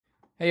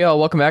Hey y'all,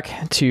 welcome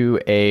back to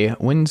a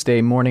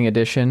Wednesday morning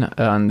edition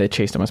on the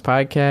Chase Thomas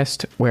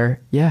podcast where,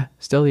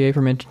 still the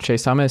aforementioned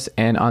Chase Thomas.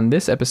 And on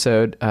this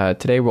episode,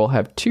 today we'll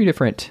have two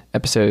different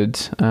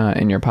episodes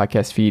in your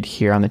podcast feed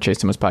here on the Chase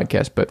Thomas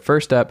podcast. But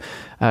first up,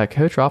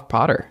 Coach Ralph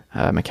Potter,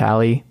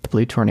 McCallie, the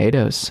Blue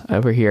Tornadoes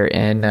over here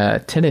in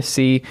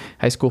Tennessee,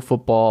 high school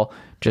football.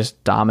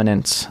 Just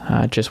dominance,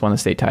 just won the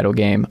state title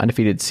game,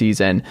 undefeated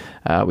season.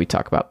 We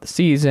talk about the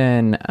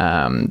season,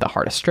 the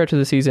hardest stretch of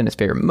the season, his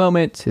favorite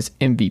moments, his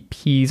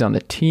MVPs on the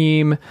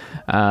team,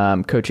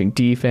 coaching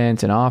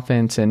defense and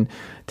offense, and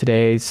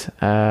today's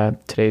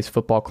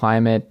football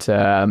climate,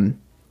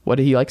 what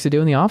he likes to do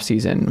in the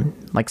offseason,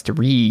 likes to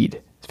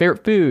read, his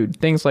favorite food,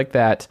 things like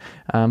that,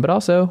 but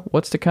also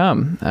what's to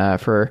come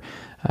for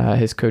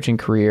his coaching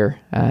career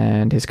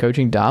and his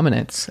coaching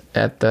dominance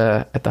at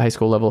the high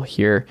school level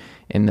here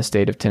in the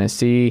state of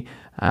Tennessee.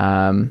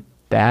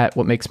 That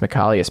what makes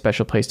McCallie a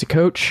special place to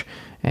coach,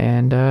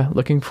 and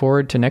looking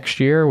forward to next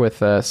year with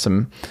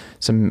some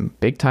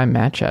big time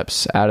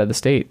matchups out of the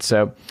state.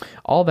 So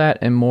all that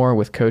and more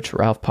with Coach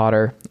Ralph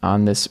Potter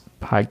on this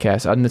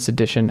podcast, on this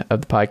edition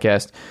of the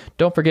podcast.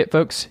 Don't forget,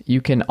 folks,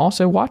 you can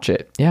also watch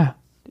it.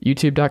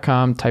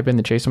 YouTube.com, type in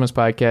the Chase Thomas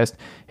podcast,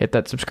 hit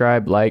that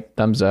subscribe, like,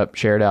 thumbs up,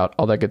 share it out,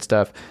 all that good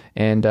stuff.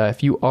 And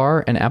if you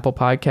are an Apple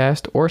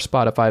Podcast or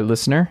Spotify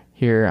listener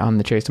here on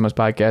the Chase Thomas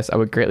podcast, I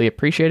would greatly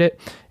appreciate it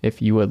if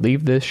you would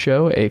leave this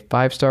show a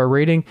 5-star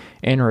rating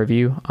and a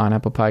review on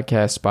Apple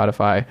Podcasts,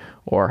 Spotify,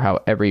 or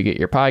however you get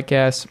your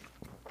podcasts.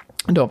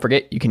 And don't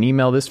forget, you can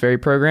email this very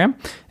program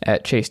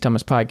at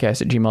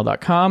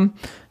chasethomaspodcast@gmail.com.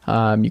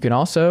 You can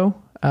also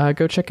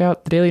go check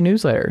out the daily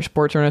newsletter,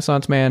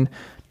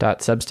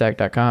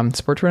 sportsrenaissanceman.substack.com.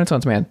 Sports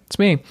Renaissance Man, it's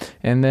me.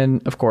 And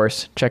then, of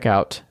course, check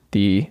out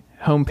the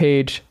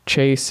homepage,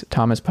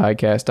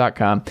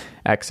 chasethomaspodcast.com.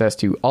 Access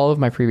to all of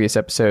my previous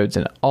episodes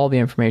and all the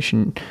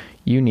information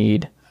you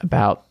need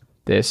about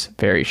this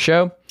very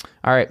show.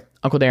 All right,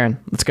 Uncle Darren,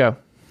 let's go.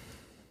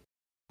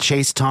 The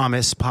Chase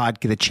Thomas podcast.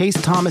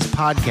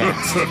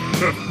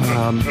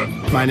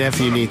 My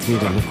nephew needs me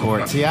to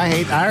record. See,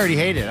 I already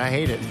hate it. I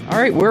hate it. All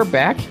right, we're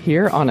back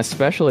here on a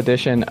special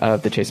edition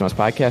of the Chase Thomas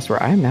podcast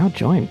where I am now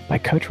joined by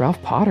Coach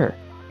Ralph Potter,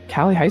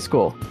 McCallie High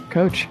School.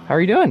 Coach, how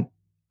are you doing?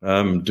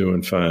 I'm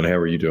doing fine. How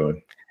are you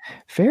doing?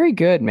 Very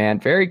good, man.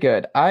 Very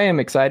good. I am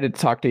excited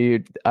to talk to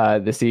you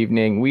this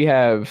evening. We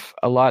have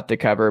a lot to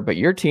cover, but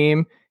your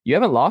team, you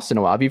haven't lost in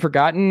a while. Have you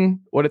forgotten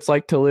what it's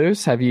like to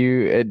lose? Do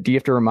you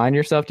have to remind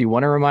yourself? Do you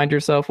want to remind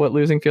yourself what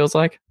losing feels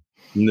like?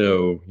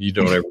 No, you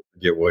don't ever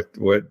forget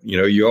what,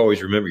 you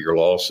always remember your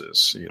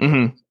losses.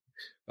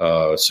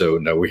 Mm-hmm. So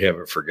no, we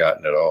haven't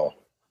forgotten at all.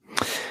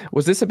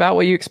 Was this about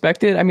what you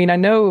expected? I mean, I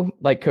know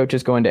like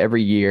coaches go into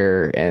every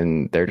year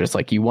and they're just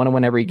like, you want to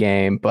win every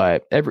game,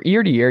 but every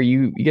year to year,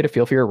 you get a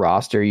feel for your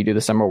roster. You do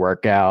the summer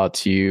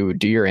workouts, you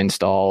do your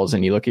installs,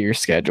 and you look at your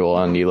schedule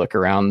and you look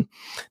around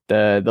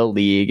the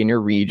league and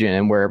your region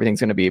and where everything's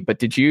going to be. But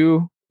did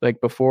you,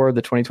 like before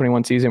the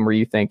 2021 season, were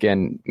you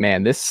thinking,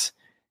 man, this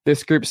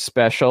group's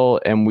special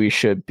and we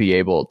should be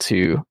able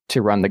to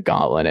run the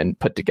gauntlet and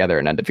put together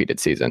an undefeated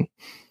season?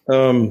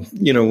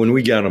 When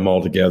we got them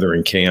all together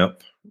in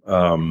camp,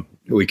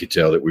 we could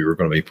tell that we were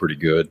going to be pretty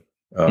good.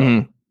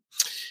 And,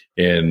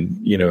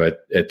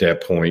 at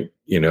that point,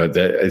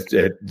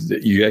 that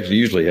you actually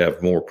usually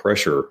have more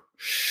pressure,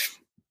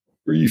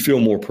 or you feel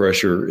more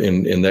pressure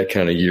in that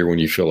kind of year when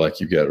you feel like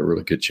you've got a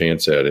really good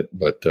chance at it.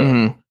 But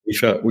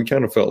we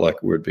kind of felt like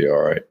it would be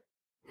all right.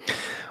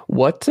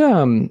 What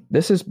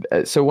this is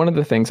so one of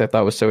the things I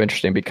thought was so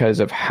interesting because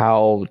of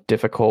how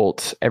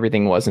difficult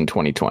everything was in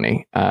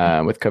 2020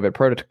 with COVID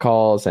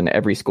protocols and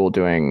every school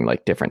doing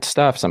like different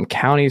stuff. Some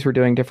counties were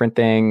doing different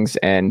things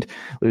and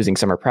losing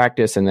summer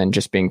practice and then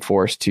just being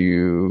forced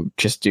to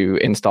just do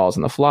installs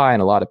on the fly.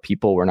 And a lot of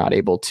people were not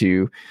able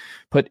to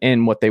put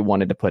in what they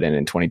wanted to put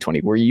in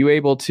 2020. Were you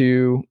able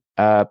to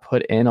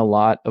put in a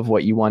lot of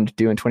what you wanted to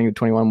do in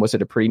 2021? Was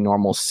it a pretty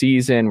normal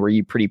season? Were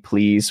you pretty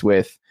pleased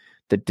with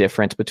the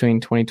difference between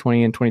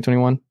 2020 and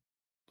 2021?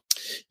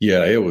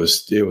 Yeah, it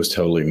was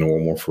totally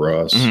normal for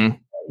us.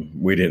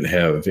 Mm-hmm. We didn't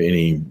have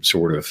any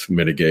sort of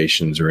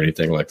mitigations or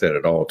anything like that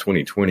at all.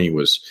 2020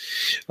 was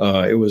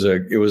it was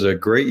a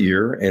great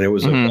year, and it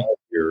was a bad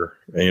year,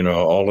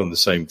 all in the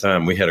same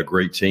time. We had a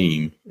great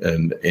team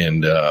and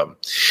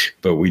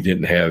but we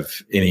didn't have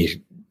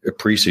any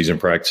preseason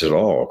practice at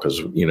all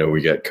because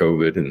we got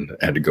COVID and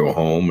had to go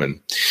home, and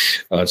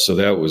so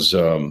that was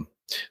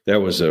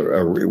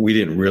we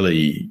didn't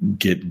really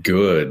get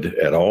good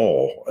at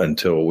all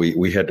until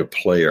we had to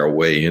play our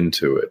way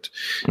into it.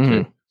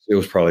 Mm-hmm. It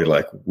was probably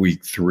like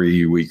week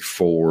 3, week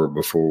 4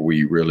 before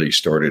we really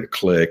started to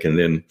click, and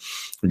then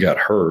we got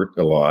hurt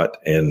a lot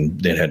and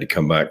then had to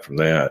come back from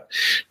that.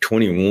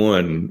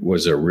 21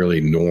 was a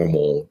really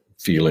normal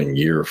feeling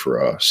year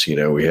for us.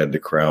 We had the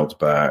crowds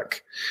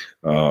back.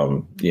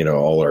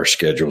 All our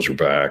schedules were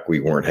back. We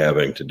weren't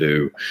having to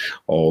do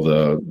all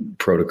the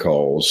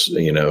protocols,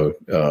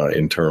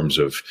 in terms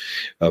of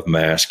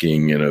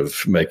masking and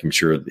of making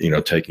sure,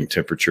 taking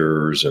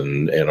temperatures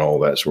and all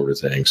that sort of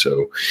thing.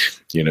 So,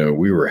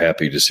 we were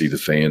happy to see the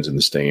fans in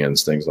the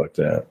stands, things like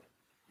that.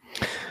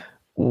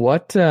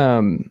 What,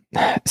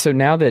 so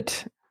now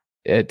that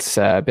it's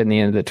been the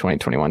end of the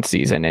 2021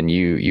 season and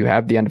you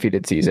have the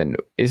undefeated season,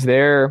 is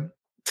there,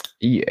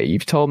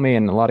 you've told me,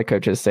 and a lot of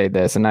coaches say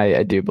this, and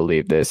I do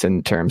believe this,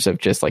 in terms of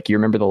just like you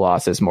remember the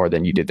losses more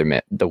than you did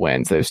the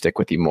wins, those stick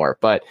with you more.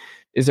 But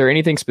is there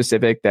anything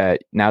specific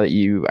that now that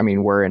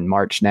we're in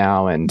March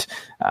now, and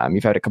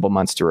you've had a couple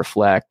months to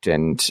reflect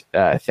and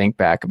think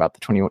back about the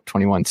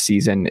 2021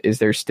 season, is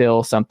there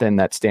still something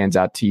that stands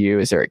out to you?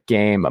 Is there a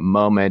game, a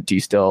moment? Do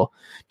you still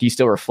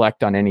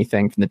reflect on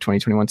anything from the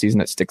 2021 season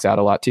that sticks out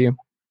a lot to you?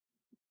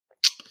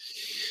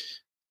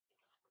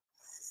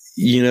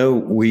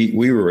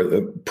 We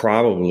were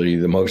probably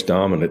the most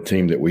dominant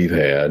team that we've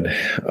had.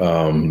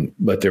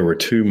 But there were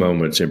two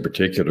moments in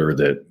particular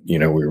that, we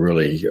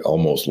really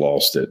almost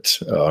lost it.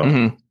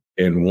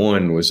 And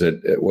one was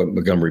at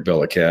Montgomery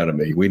Bell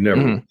Academy. We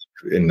never,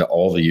 in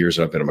all the years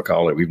I've been at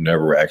McCallie, we've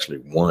never actually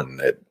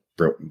won at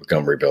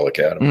Montgomery Bell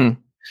Academy.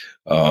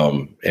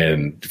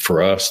 And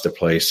for us, the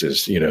place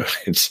is,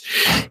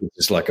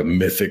 it's like a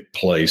mythic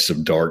place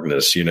of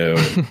darkness,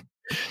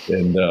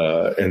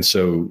 And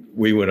so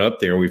we went up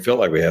there and we felt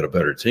like we had a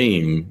better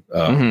team.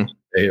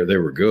 They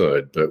were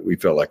good, but we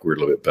felt like we were a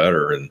little bit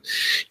better. And,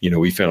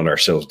 we found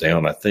ourselves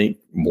down, I think,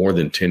 more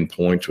than 10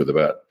 points with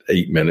about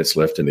 8 minutes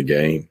left in the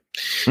game.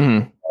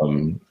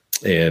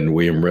 And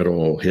William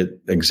Riddle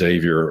hit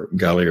Xavier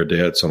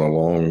Galliardets on a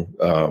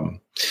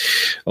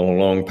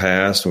long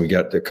pass, and we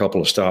got a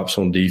couple of stops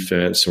on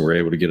defense, and we're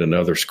able to get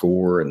another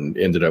score and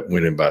ended up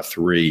winning by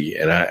 3.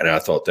 And I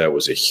thought that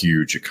was a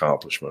huge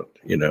accomplishment,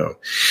 And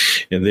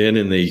then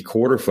in the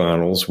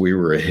quarterfinals, we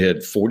were ahead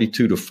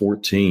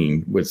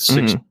 42-14 with 6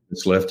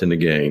 minutes left in the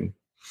game.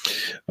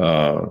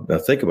 Now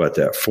think about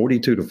that,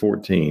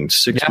 42-14,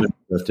 6 minutes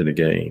left in the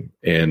game,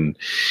 and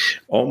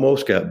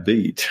almost got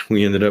beat.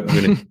 We ended up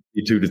winning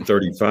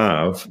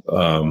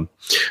 52-35.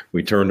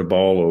 We turned the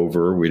ball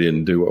over. We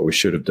didn't do what we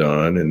should have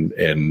done,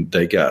 and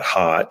they got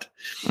hot.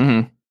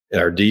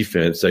 Our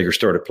defense, they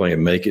started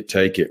playing make it,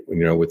 take it,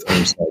 with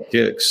onside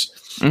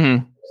kicks.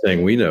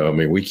 Thing we know,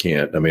 we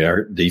can't.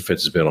 Our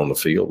defense has been on the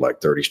field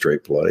like 30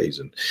 straight plays,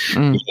 and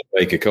we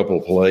make a couple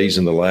of plays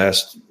in the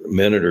last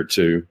minute or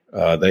two.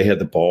 They had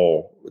the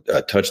ball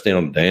a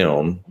touchdown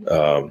down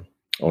on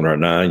our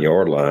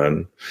 9-yard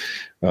line,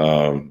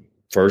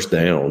 first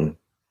down,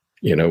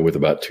 with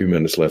about 2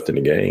 minutes left in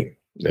the game.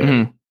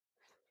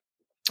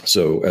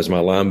 So as my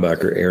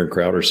linebacker, Aaron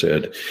Crowder,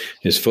 said,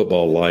 his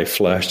football life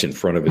flashed in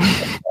front of his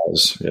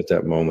eyes at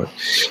that moment.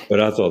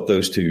 But I thought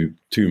those two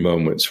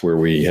moments where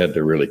we had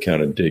to really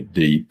kind of dig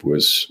deep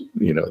was,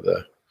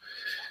 the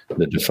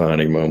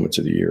defining moments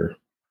of the year.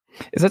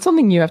 Is that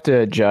something you have to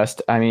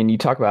adjust? You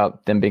talk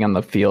about them being on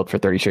the field for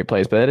 30 straight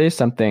plays, but that is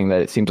something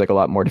that it seems like a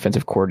lot more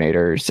defensive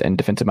coordinators and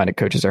defensive-minded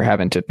coaches are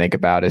having to think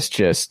about, is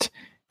just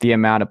the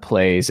amount of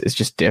plays is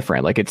just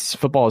different. Like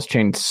football has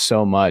changed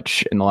so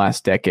much in the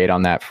last decade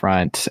on that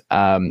front.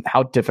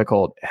 How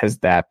difficult has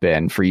that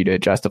been for you to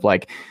adjust? Of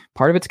like,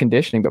 part of it's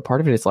conditioning, but part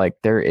of it is like,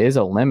 there is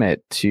a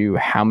limit to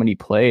how many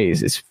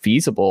plays is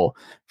feasible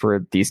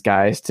for these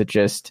guys to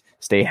just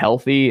stay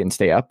healthy and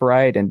stay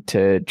upright and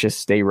to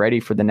just stay ready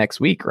for the next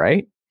week.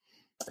 Right.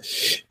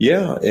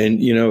 Yeah. And,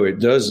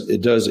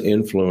 it does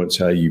influence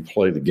how you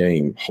play the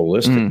game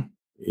holistically,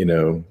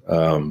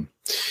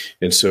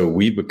 and so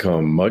we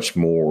become much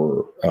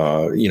more,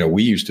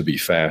 we used to be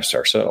fast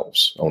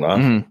ourselves on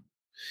offense.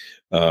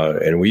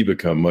 And we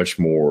become much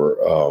more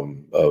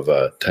of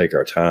a take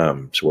our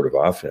time sort of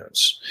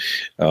offense,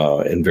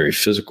 and very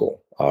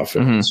physical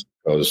offense,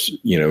 because,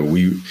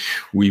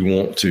 we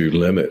want to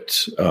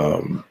limit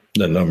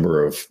the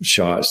number of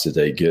shots that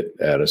they get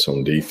at us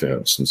on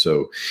defense. And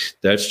so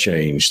that's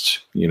changed,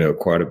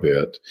 quite a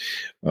bit.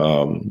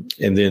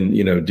 And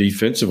then,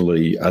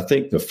 defensively, I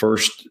think the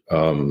first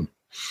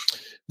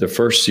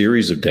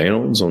series of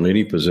downs on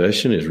any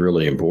possession is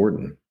really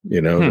important,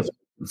 the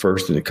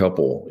first in a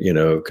couple,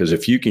 because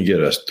if you can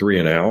get us 3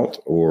 and out,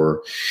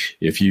 or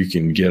if you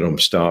can get them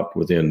stopped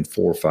within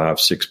 4, 5,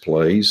 6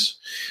 plays,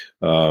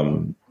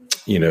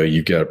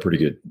 you've got a pretty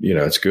good,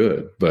 it's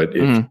good. But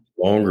if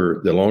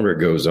the longer it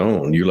goes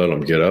on, you let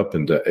them get up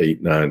into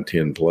 8, 9,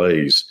 10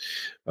 plays,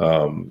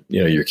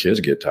 your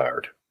kids get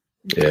tired.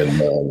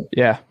 And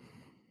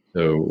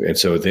So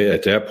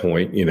at that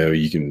point,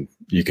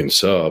 you can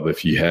sub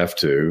if you have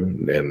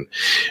to,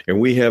 and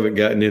we haven't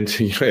gotten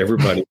into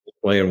everybody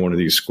playing one of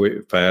these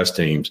fast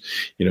teams.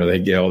 They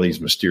get all these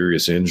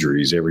mysterious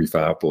injuries every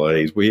 5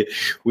 plays. We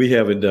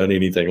haven't done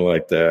anything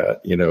like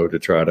that, to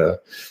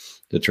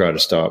try to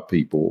stop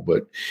people.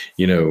 But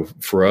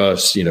for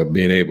us,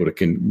 being able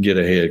to get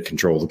ahead,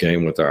 control the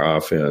game with our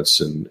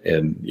offense, and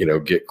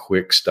get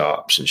quick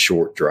stops and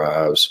short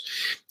drives,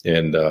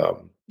 and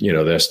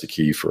that's the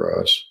key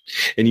for us.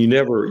 And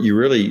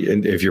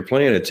and if you're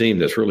playing a team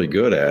that's really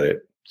good at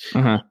it,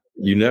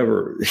 you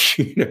never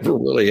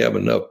really have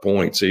enough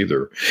points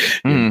either.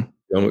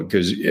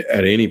 Because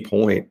at any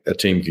point, a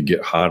team can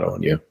get hot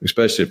on you,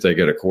 especially if they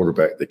get a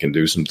quarterback that can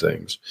do some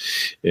things.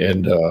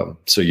 And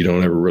so you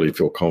don't ever really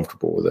feel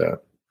comfortable with that.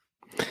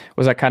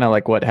 Was that kind of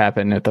like what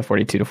happened at the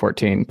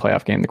 42-14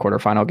 playoff game, the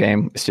quarterfinal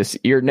game? It's just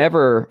you're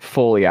never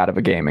fully out of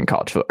a game in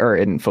college or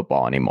in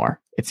football anymore,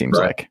 it seems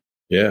like.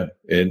 Yeah.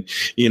 And,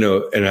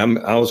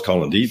 I was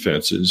calling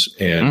defenses,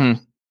 and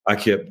I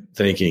kept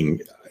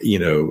thinking,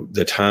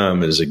 the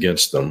time is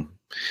against them.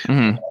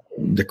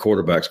 The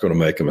quarterback's going to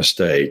make a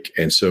mistake.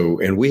 And so,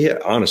 and we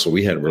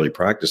hadn't really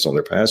practiced on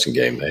their passing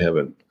game.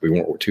 We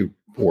weren't too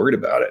worried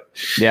about it.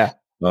 Yeah.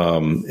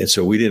 And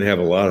so we didn't have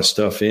a lot of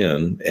stuff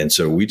in. And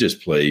so we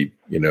just played,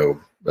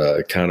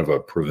 kind of a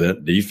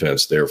prevent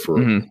defense there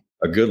for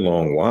a good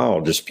long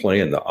while, just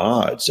playing the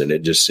odds. And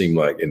it just seemed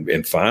like,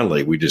 and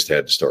finally we just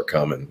had to start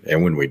coming.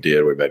 And when we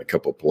did, we made a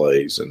couple of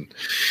plays, and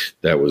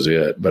that was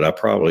it. But I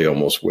probably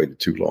almost waited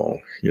too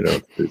long,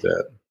 to do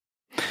that.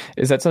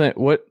 Is that something?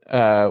 What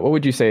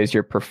would you say is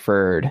your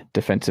preferred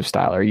defensive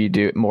style? Are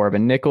you more of a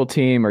nickel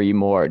team?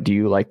 Do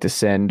you like to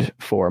send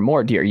for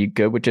more? Are you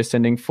good with just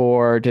sending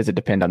for? Does it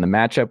depend on the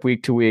matchup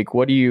week to week?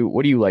 What do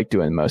you like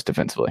doing most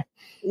defensively?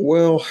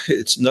 Well,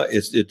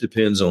 it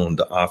depends on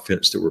the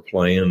offense that we're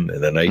playing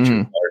and the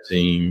nature of our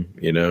team.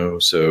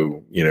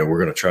 So we're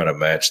going to try to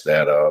match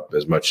that up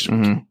as much as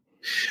we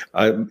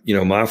can.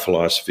 My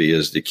philosophy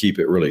is to keep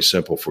it really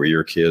simple for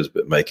your kids,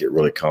 but make it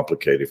really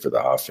complicated for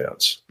the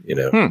offense.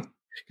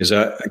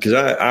 Because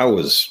I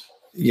was,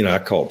 I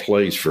called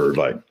plays for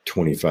like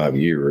 25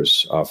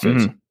 years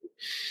offensively.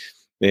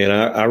 And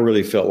I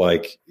really felt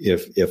like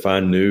if I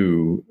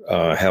knew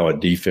how a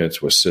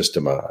defense was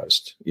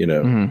systemized, in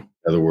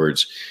other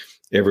words,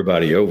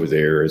 everybody over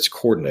there is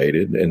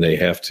coordinated, and they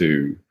have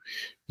to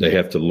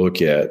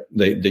look at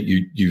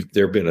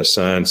they've been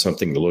assigned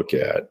something to look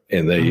at,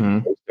 and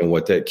and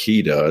what that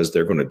key does,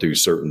 they're going to do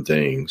certain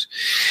things.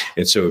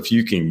 And so if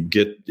you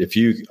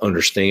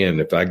understand,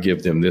 if I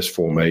give them this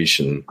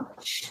formation,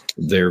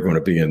 they're going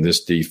to be in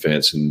this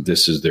defense and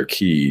this is their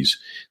keys,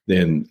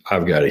 then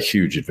I've got a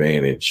huge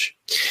advantage.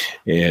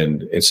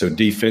 And so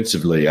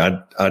defensively, I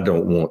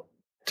don't want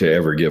to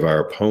ever give our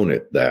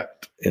opponent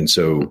that. And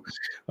so,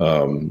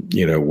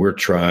 we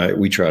try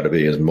to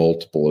be as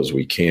multiple as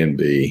we can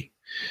be,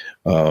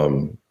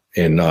 and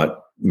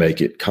not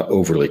make it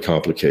overly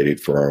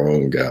complicated for our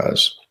own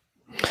guys.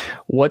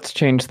 What's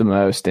changed the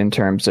most in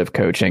terms of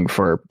coaching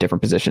for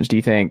different positions? Do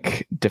you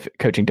think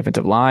coaching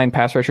defensive line,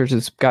 pass rushers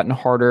has gotten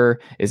harder?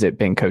 Is it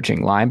been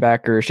coaching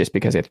linebackers just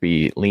because they have to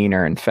be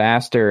leaner and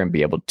faster and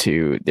be able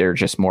to, there are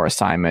just more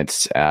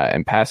assignments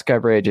and pass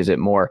coverage? Is it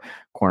more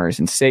corners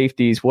and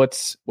safeties?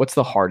 What's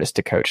the hardest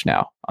to coach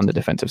now on the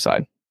defensive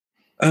side?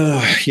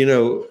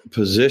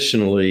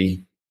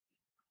 Positionally,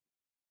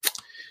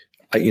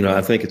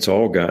 I think it's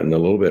all gotten a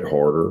little bit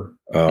harder.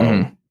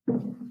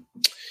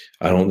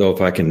 I don't know if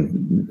I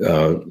can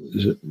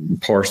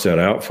parse that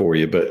out for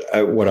you, but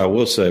what I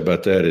will say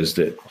about that is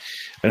that,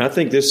 and I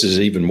think this is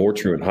even more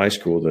true in high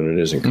school than it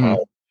is in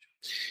college,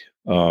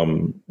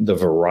 the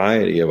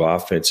variety of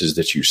offenses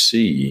that you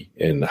see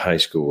in high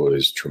school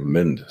is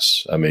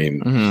tremendous. I mean,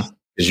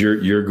 because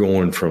you're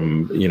going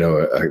from,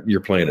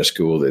 you're playing a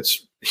school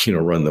that's,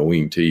 run the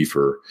wing tee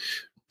for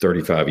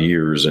 35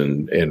 years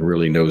and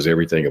really knows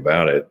everything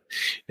about it.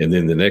 And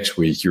then the next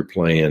week you're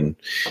playing,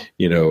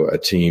 a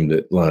team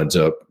that lines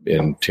up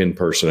in 10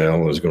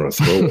 personnel and is going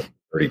to throw it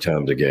 30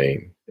 times a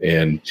game.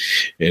 And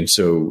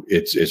so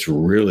it's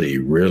really,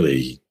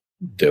 really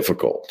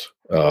difficult.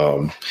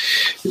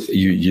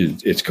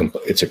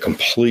 It's a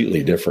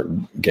completely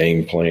different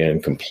game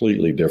plan,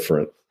 completely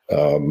different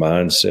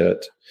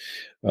mindset.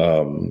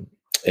 And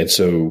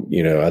so,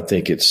 I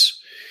think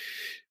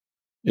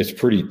it's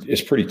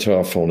pretty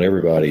tough on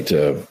everybody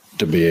to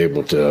be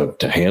able to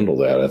handle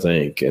that, I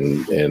think,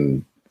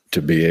 and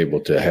to be able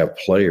to have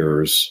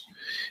players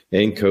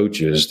and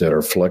coaches that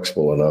are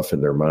flexible enough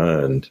in their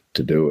mind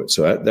to do it.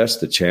 So that's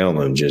the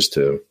challenge, is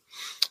to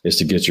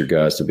get your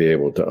guys to be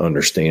able to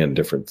understand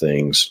different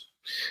things,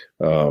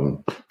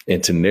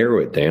 and to narrow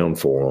it down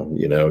for them,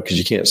 because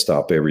you can't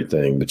stop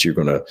everything, but you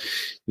got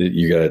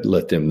to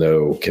let them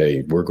know,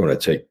 okay, we're going to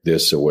take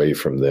this away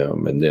from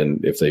them. And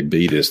then if they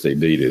beat us, they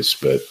beat us.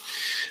 But,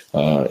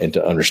 and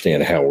to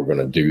understand how we're going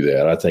to do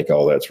that, I think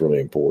all that's really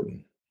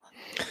important.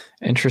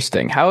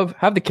 Interesting. How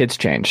have the kids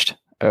changed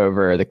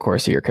over the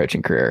course of your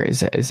coaching career?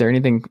 Is there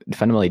anything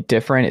fundamentally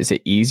different? Is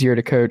it easier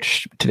to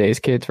coach today's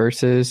kids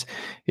versus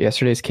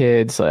yesterday's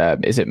kids?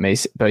 Is it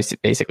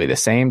basically the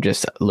same,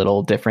 just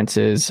little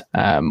differences?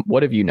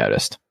 What have you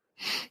noticed?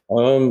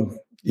 I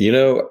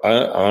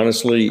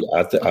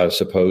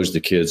suppose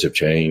the kids have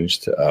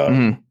changed.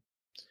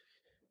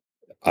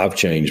 I've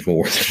changed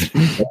more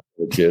than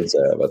the kids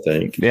have, I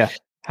think. Yeah.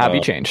 How have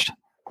you changed?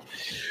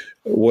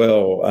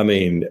 Well, I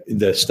mean,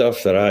 the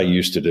stuff that I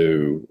used to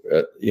do,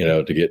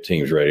 to get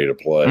teams ready to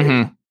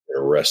play,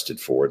 arrested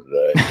for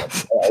today.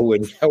 I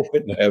wouldn't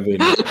have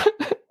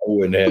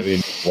wouldn't have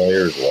any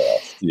players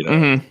left,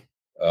 and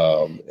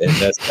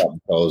that's not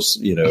because,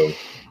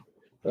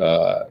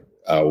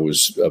 I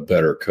was a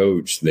better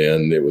coach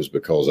then. It was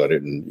because I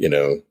didn't,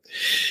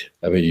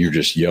 you're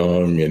just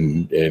young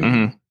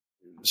and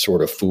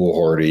sort of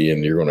foolhardy,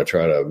 and you're going to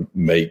try to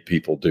make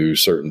people do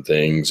certain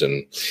things.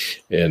 And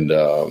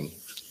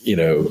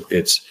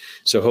it's,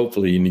 so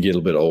hopefully you get a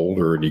little bit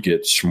older and you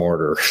get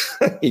smarter,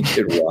 you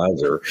get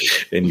wiser,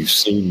 and you've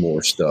seen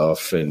more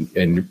stuff,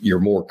 and you're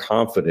more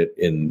confident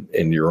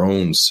in your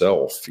own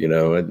self,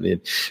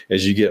 and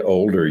as you get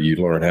older, you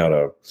learn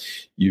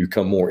you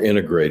become more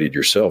integrated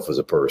yourself as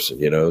a person,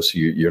 so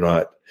you're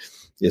not,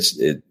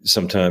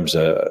 sometimes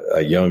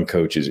a young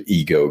coach's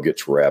ego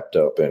gets wrapped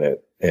up in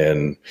it.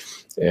 And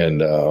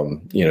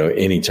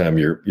anytime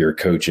you're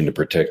coaching to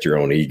protect your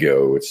own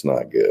ego, it's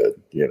not good,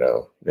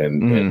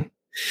 and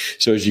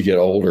so as you get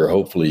older,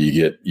 hopefully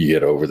you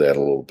get over that a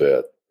little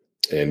bit,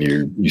 and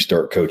you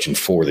start coaching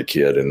for the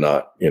kid and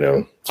not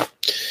being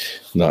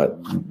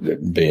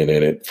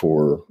in it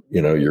for,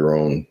 your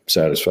own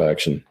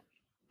satisfaction.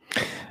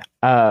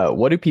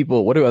 What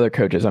do other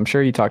coaches, I'm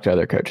sure you talk to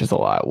other coaches a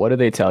lot, what do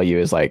they tell you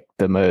is like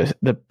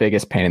the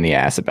biggest pain in the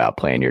ass about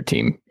playing your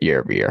team year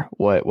over year?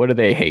 What do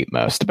they hate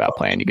most about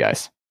playing you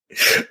guys?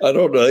 I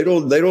don't know.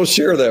 They don't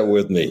share that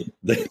with me.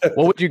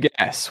 What would you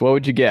guess? Well,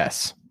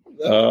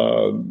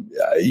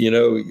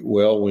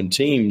 when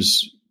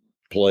teams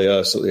play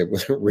us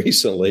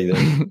recently,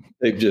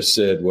 they've just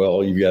said,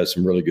 well, you've got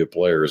some really good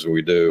players, and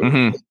we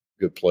do.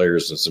 Good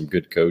players and some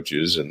good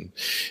coaches, and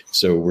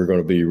so we're going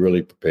to be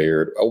really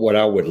prepared. What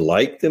I would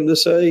like them to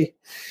say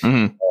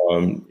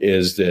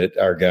is that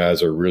our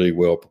guys are really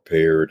well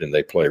prepared and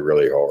they play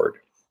really hard.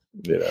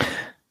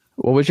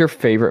 What was your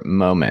favorite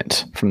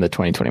moment from the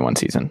 2021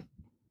 season?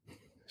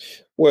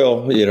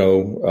 Well,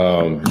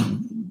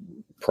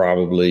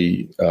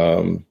 probably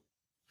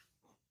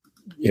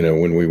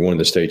when we won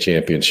the state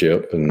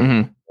championship,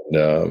 and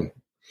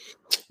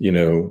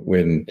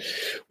when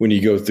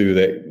you go through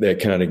that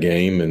kind of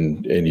game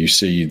and you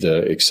see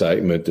the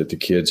excitement that the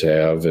kids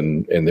have,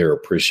 and they're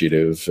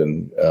appreciative,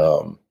 and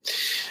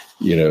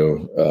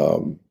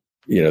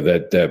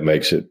that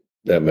makes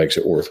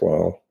it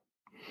worthwhile.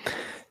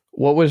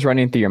 What was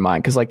running through your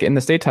mind? Because like in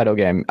the state title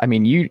game, I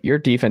mean, your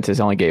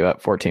defenses only gave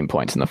up 14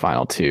 points in the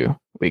final 2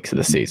 weeks of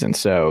the season.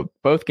 So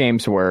both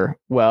games were,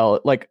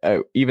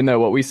 even though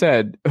what we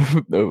said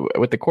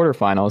with the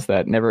quarterfinals,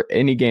 that never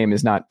any game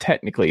is not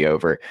technically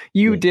over.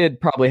 You did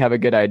probably have a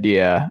good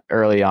idea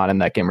early on in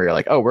that game where you're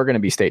like, oh, we're going to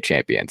be state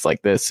champions.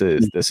 Like this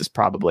is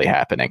probably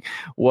happening.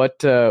 Where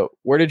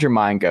did your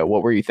mind go?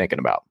 What were you thinking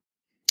about?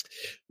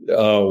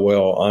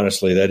 Well,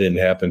 honestly, that didn't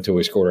happen until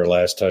we scored our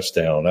last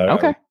touchdown.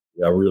 Okay.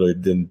 I really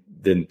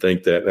didn't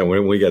think that. And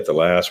when we got the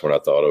last one, I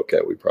thought, okay,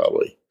 we're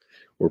probably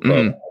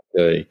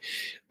okay.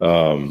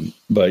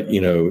 But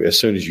as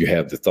soon as you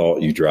have the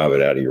thought, you drive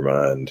it out of your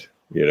mind,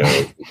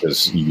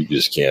 because you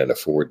just can't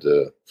afford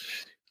to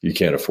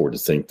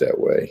think that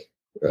way.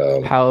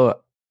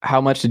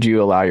 How much did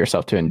you allow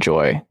yourself to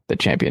enjoy the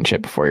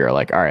championship before you're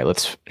like, all right,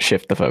 let's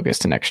shift the focus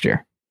to next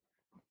year?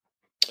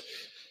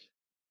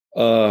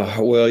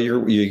 Well,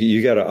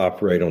 you got to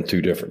operate on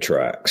 2 different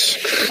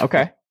tracks.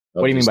 Okay.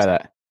 What do you mean by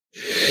that?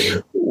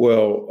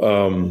 Well,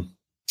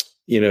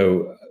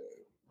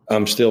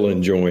 I'm still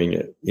enjoying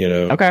it,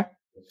 Okay.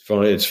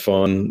 It's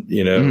fun,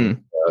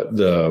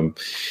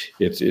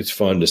 it's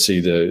fun to see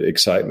the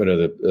excitement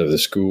of the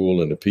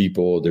school and the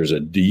people. There's a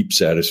deep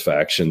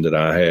satisfaction that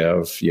I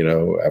have,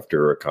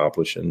 after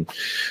accomplishing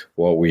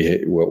what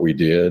we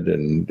did,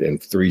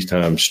 and 3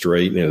 times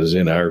straight, and it was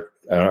in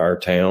our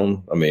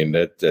town. I mean,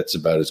 that's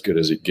about as good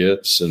as it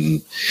gets.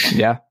 And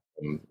yeah.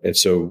 And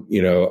so,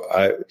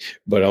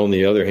 but on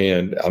the other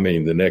hand, I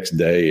mean, the next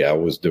day I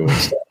was doing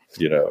stuff,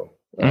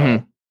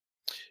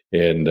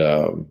 and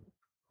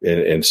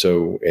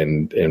so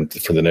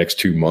for the next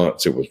 2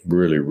 months, it was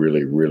really,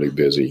 really, really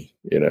busy,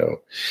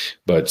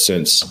 but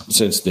since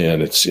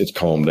then it's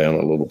calmed down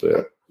a little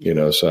bit,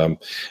 so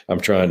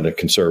I'm trying to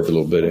conserve a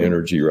little bit of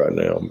energy right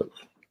now. But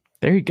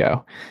there you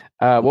go.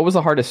 What was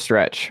the hardest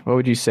stretch? What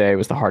would you say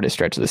was the hardest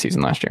stretch of the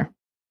season last year?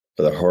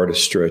 The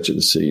hardest stretch of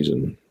the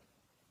season.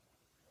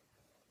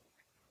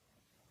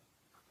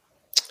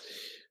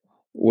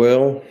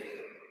 Well,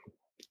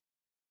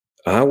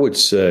 I would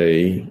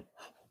say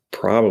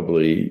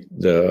probably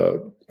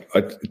to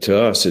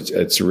us,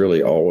 it's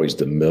really always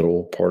the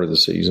middle part of the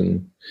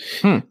season.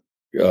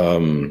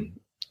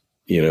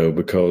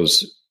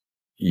 Because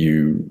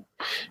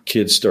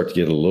kids start to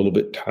get a little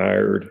bit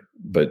tired,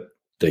 but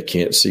they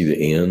can't see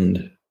the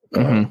end.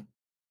 And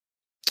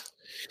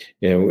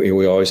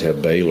we always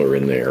have Baylor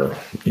in there.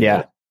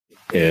 Yeah.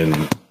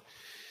 And,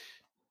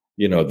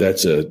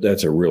 that's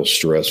a real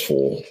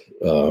stressful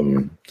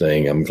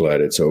thing. I'm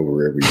glad it's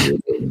over every year.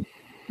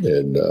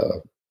 And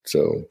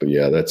but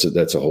yeah, that's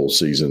a whole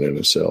season in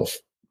itself.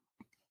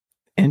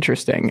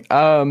 Interesting.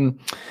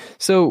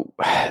 So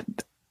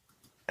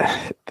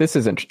this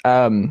isn't,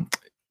 I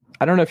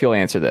don't know if you'll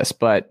answer this,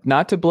 but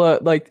not to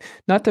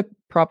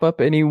prop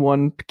up any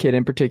one kid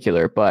in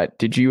particular, but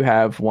did you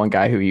have one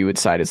guy who you would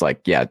cite as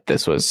like, yeah,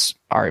 this was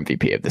our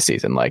MVP of the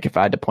season? Like if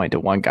I had to point to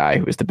one guy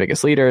who was the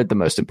biggest leader, the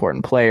most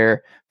important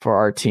player for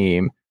our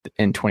team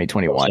in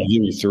 2021. Can you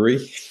give me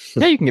three?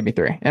 Yeah, you can give me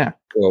three. Yeah.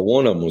 Well,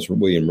 one of them was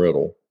William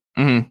Riddle.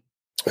 Mm-hmm.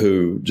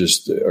 Who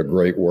just a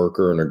great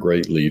worker and a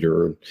great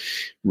leader, and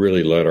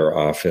really led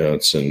our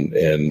offense and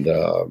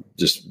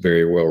just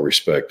very well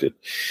respected.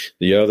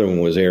 The other one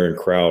was Aaron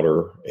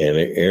Crowder, and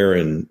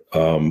Aaron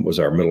was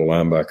our middle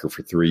linebacker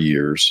for 3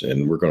 years,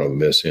 and we're going to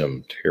miss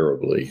him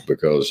terribly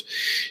because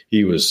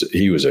he was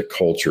a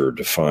culture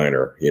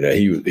definer. You know,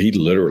 he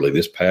literally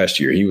this past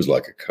year he was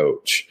like a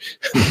coach.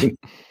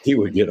 He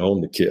would get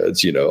on the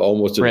kids, you know,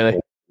 almost to really. The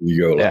point you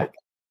go like,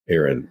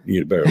 Aaron,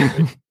 you better.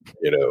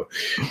 You know,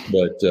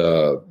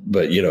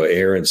 but you know,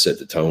 Aaron set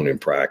the tone in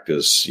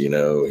practice. You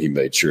know, he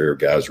made sure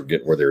guys were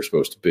getting where they were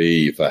supposed to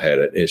be. If I had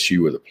an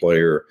issue with a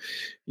player,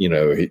 you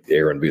know,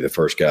 Aaron would be the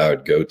first guy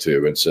I'd go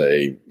to and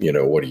say, you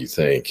know, what do you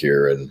think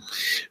here? And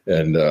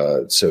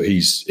so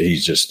he's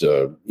just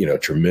you know,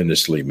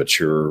 tremendously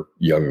mature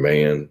young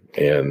man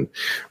and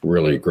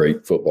really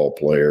great football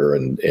player,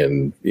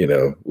 and you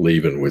know,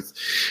 leaving with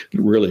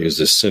really as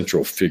a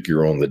central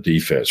figure on the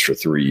defense for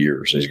 3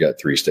 years. And he's got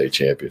 3 state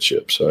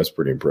championships, so that's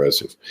pretty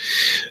impressive.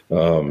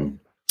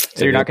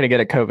 So you're not going to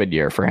get a COVID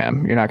year for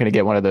him. You're not going to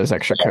get one of those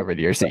extra COVID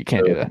years that you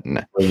can't do that.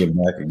 No. Bring him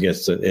back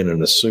against in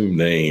an assumed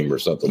name or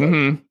something like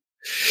that.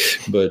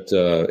 But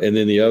and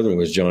then the other one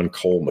was John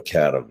Cole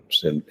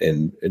McAdams,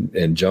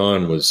 and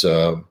John was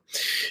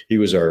he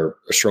was our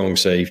strong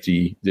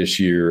safety this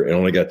year, and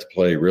only got to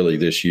play really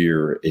this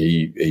year.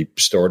 He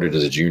started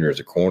as a junior as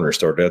a corner,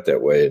 started out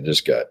that way, and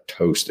just got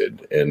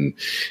toasted and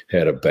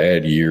had a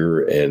bad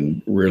year,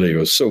 and really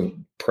was so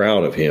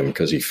proud of him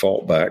because he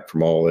fought back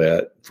from all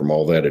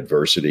that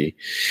adversity.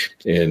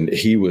 And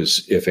he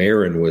was, if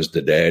Aaron was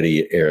the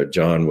daddy,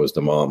 John was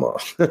the mama.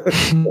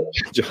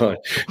 John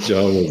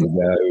was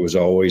the guy who was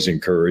always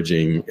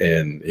encouraging,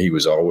 and he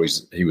was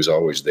always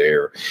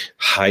there.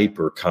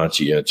 Hyper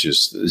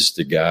conscientious. This is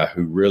the guy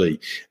who really,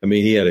 I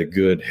mean, he had a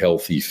good,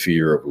 healthy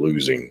fear of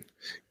losing.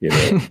 You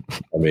know,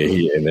 I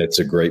mean, and that's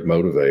a great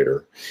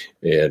motivator.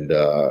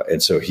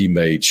 And so he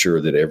made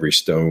sure that every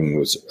stone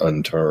was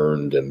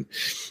unturned, and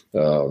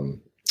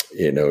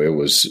you know, it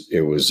was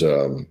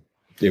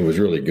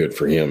really good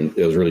for him.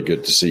 It was really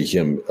good to see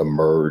him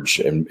emerge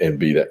and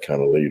be that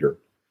kind of leader.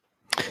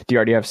 Do you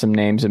already have some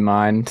names in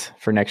mind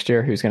for next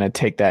year? Who's going to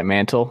take that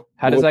mantle?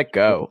 How does that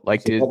go?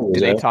 Like, do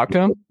they talk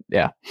to him?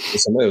 Yeah.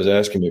 Somebody was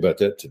asking me about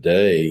that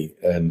today,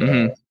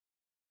 and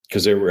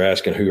because they were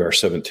asking who our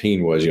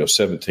 17 was. You know,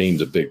 17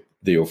 is a big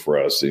deal for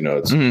us. You know,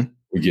 it's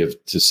we give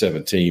to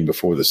 17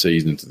 before the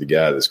season to the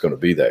guy that's going to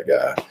be that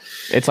guy.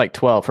 It's like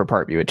 12 for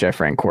Parkview with Jeff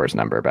Rancourt's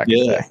number back in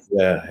the day.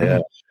 Yeah.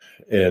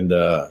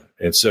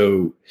 And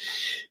so,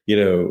 you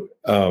know,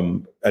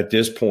 at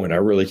this point, I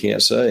really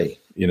can't say,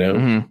 you know,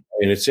 and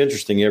it's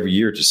interesting every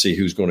year to see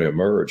who's going to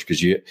emerge,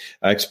 because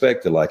I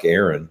expected like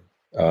Aaron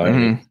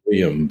and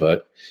William,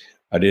 but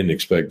I didn't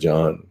expect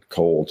John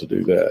Cole to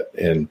do that.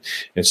 And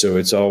so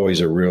it's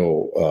always a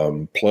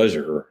real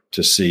pleasure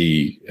to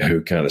see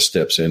who kind of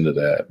steps into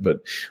that.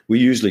 But we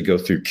usually go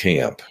through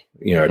camp,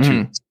 you know, our 2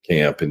 weeks of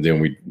camp, and then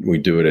we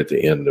do it at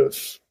the end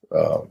of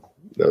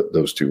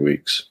those 2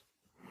 weeks.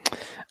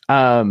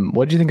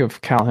 What did you think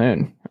of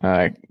Calhoun?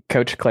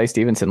 Coach Clay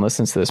Stevenson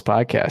listens to this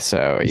podcast,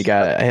 so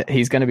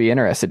he's going to be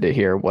interested to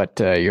hear what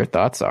your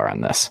thoughts are on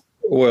this.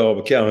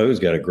 Well, Calhoun's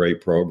got a great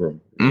program.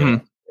 You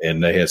know?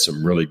 And they had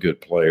some really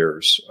good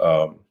players.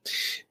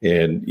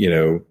 And, you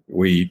know,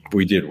 we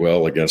did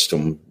well against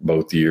them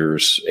both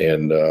years.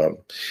 And,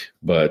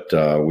 but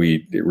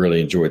we really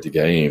enjoyed the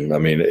game. I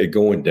mean,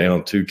 going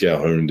down to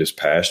Calhoun this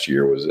past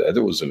year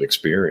was an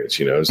experience,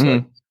 you know. It's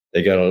like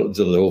they got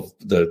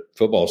the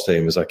football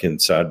stadium is like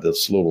inside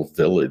this little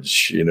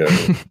village, you know.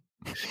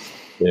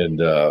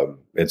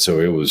 And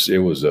so it was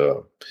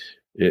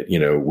you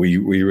know, we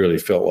really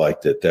felt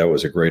like that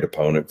was a great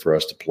opponent for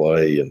us to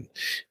play. And,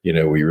 you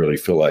know, we really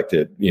feel like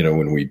that, you know,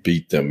 when we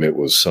beat them, it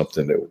was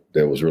something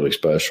that was really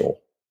special.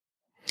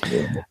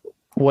 Yeah.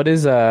 What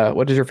is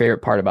your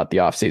favorite part about the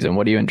off season?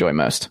 What do you enjoy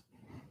most?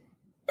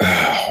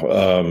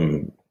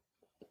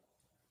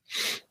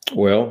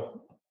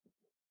 Well,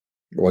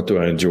 what do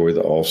I enjoy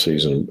the off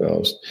season?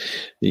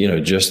 You know,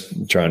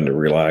 just trying to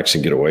relax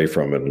and get away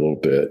from it a little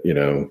bit, you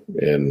know,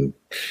 and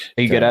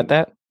are you good at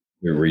that?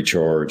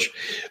 Recharge.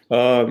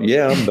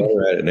 Yeah, I'm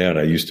better at it now than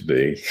I used to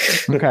be.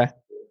 Okay.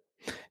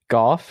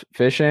 Golf,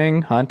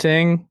 fishing,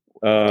 hunting.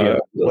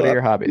 What are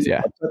your hobbies?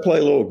 Yeah. I play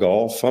a little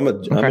golf. I'm a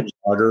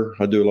jogger.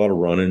 I do a lot of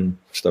running,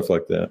 stuff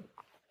like that.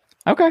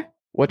 Okay.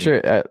 What's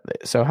your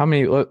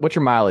what's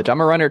your mileage?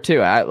 I'm a runner too.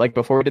 Like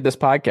before we did this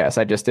podcast,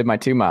 I just did my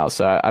 2 miles.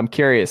 So I'm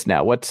curious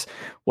now. What's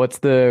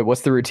the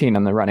routine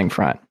on the running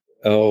front?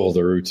 Oh,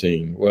 the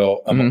routine.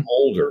 Well, I'm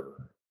older.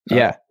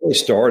 Yeah. I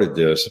started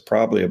this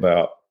probably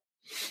about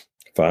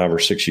 5 or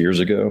 6 years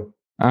ago.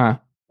 Uh-huh.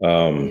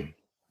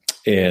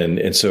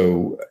 And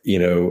so, you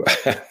know,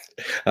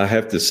 I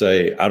have to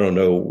say, I don't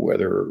know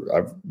whether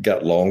I've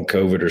got long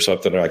COVID or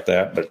something like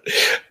that, but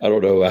I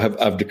don't know.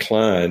 I've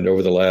declined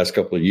over the last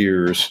couple of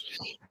years.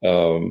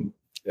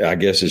 I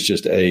guess it's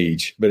just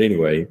age, but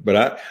anyway,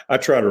 I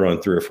try to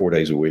run 3 or 4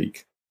 days a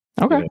week.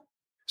 Okay. You know?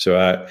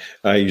 So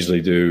I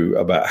usually do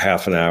about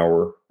half an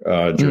hour,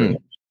 during,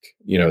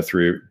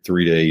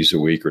 3 days a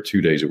week or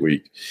 2 days a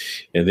week.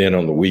 And then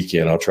on the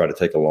weekend, I'll try to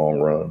take a long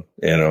run.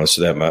 And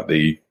so that might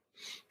be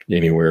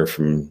anywhere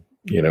from,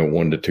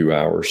 1 to 2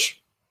 hours.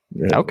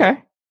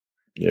 Okay.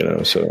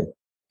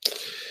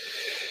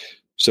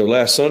 So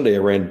last Sunday I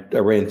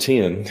ran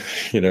 10,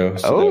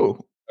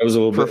 so that was a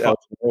little bit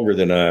longer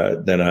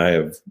than I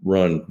have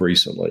run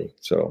recently.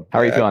 So how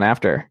are you feeling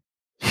after?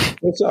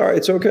 It's all right.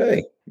 It's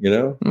okay.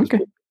 Okay.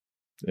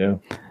 Yeah.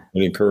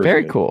 And encouraging.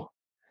 Very cool.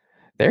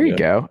 There you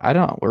go. I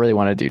don't really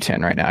want to do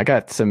 10 right now. I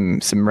got some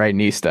right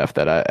knee stuff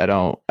that I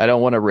don't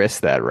want to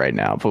risk that right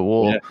now, but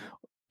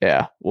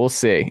we'll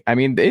see. I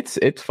mean,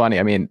 it's funny.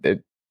 I mean,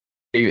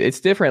 it's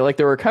different. Like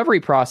the recovery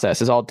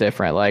process is all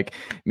different. Like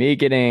me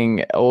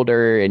getting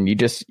older, and you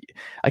just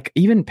like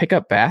even pick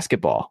up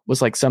basketball was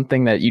like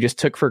something that you just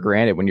took for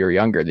granted when you were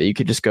younger, that you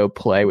could just go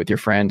play with your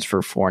friends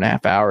for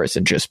 4.5 hours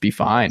and just be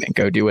fine and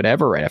go do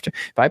whatever right after.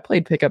 If I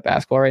played pickup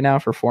basketball right now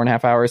for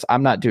 4.5 hours,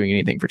 I'm not doing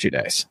anything for 2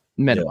 days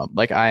minimum. Yeah.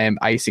 Like I am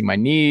icing my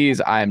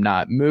knees. I am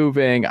not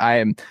moving.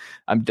 I'm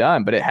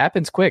done, but it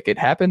happens quick. It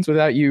happens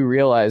without you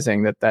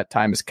realizing that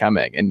time is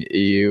coming, and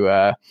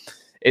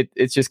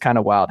it's just kind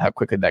of wild how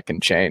quickly that can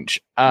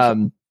change.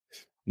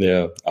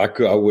 Yeah, I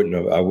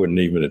wouldn't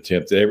even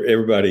attempt it.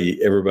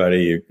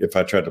 Everybody, if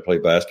I tried to play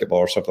basketball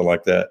or something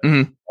like that,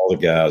 all the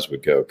guys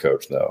would go,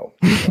 "Coach, no."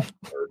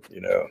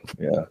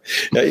 Yeah.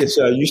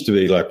 I used to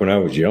be like when I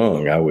was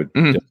young, I would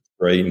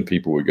demonstrate and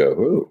people would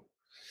go,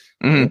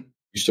 "Oh,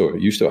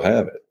 you still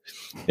have it."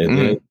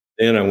 And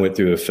then I went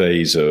through a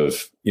phase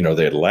of,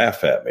 they'd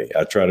laugh at me.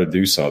 I try to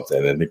do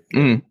something and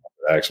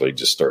actually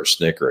just start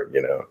snickering,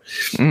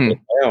 And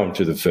now I'm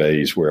to the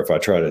phase where if I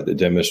try to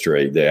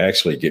demonstrate, they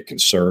actually get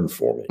concerned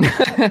for me.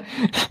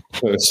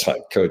 So it's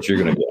like, "Coach, you're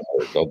going to get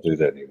hurt. Don't do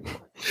that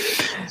anymore."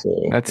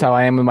 So that's how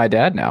I am with my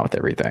dad now with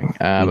everything.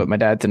 But my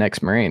dad's an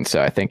ex-Marine,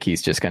 so I think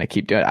he's just going to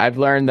keep doing it. I've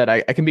learned that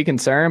I can be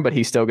concerned, but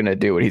he's still going to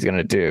do what he's going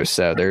to do.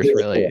 So there's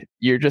really,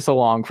 you're just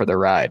along for the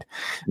ride.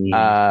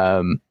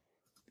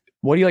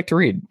 What do you like to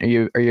read? Are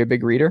you a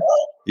big reader?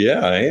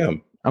 Yeah, I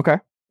am. Okay.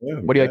 Yeah,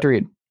 what do you like to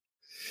read?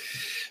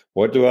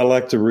 What do I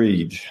like to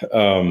read?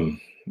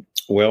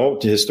 Well,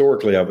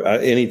 historically,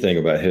 anything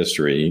about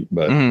history,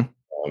 but I'm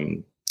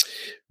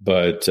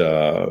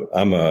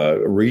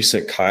a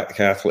recent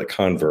Catholic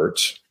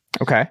convert.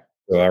 Okay.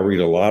 So I read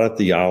a lot of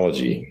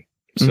theology,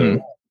 a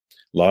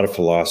lot of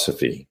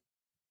philosophy.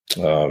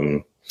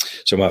 So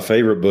my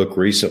favorite book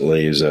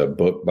recently is a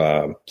book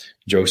by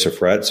Joseph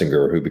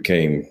Ratzinger, who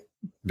became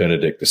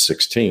Benedict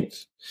XVI.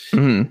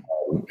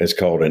 It's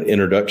called An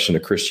Introduction to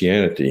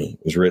Christianity.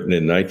 It was written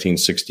in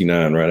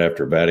 1969, right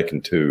after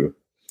Vatican II.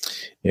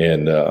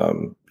 And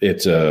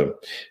it's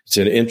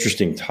an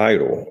interesting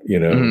title,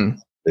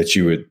 that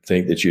you would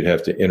think that you'd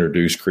have to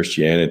introduce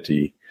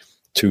Christianity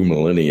 2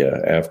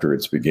 millennia after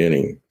its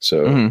beginning.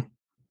 So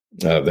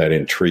that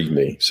intrigued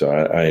me. So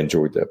I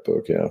enjoyed that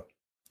book. Yeah.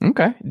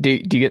 Okay. Do you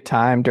get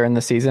time during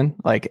the season?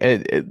 Like,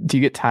 do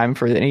you get time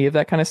for any of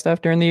that kind of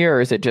stuff during the year?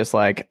 Or is it just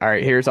like, all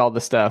right, here's all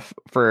the stuff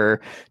for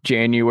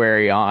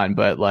January on,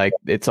 but like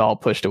it's all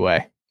pushed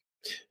away?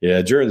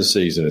 Yeah. During the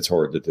season, it's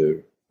hard to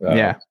do.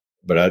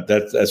 But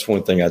that's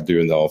one thing I do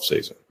in the off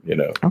season,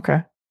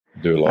 Okay.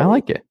 Do a lot. I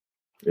like it.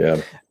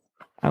 Yeah.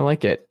 I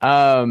like it.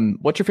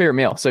 What's your favorite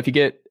meal? So if you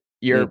get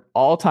your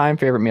all-time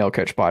favorite meal,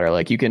 Coach Potter,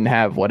 like you can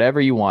have whatever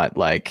you want,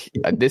 like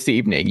this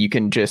evening, you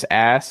can just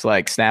ask,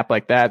 like snap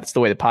like that. That's the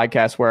way the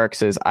podcast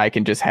works, is I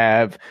can just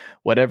have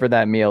whatever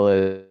that meal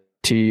is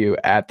to you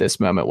at this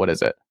moment. What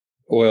is it?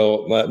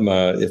 Well,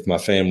 if my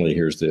family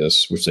hears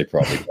this, which they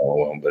probably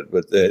won't,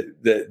 but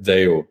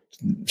they'll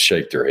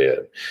shake their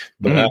head.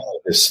 But I have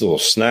this little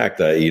snack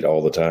that I eat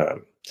all the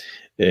time.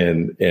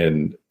 And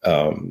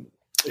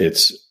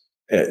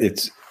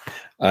it's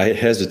I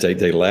hesitate.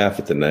 They laugh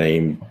at the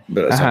name,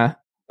 but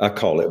I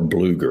call it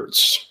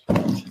Bluegerts.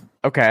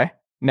 Okay.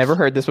 Never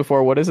heard this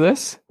before. What is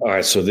this? All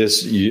right. So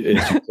this, you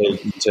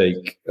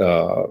take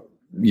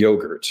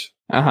yogurt,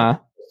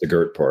 the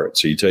gurt part.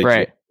 So you take,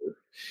 yogurt,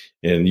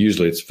 and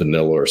usually it's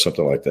vanilla or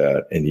something like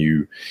that. And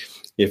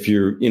if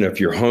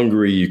you're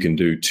hungry, you can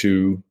do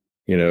 2,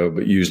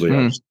 but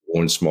usually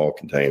one small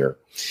container.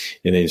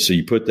 And then, so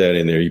you put that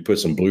in there, you put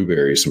some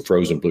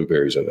frozen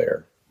blueberries in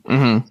there.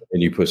 And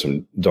you put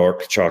some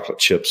dark chocolate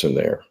chips in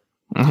there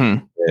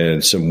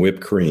and some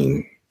whipped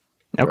cream.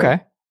 Okay.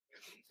 Right?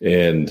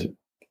 And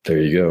there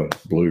you go,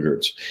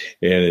 Bluegerts.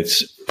 And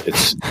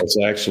it's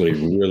actually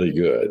really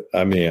good.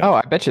 I mean,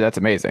 I bet you that's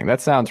amazing.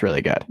 That sounds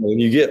really good. When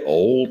you get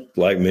old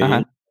like me,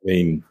 I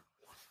mean,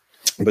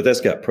 but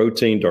that's got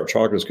protein. Dark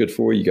chocolate's good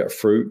for you. You got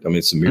fruit. I mean,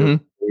 it's a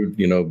miracle food,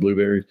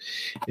 blueberries.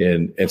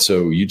 And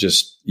so you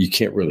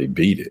can't really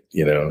beat it,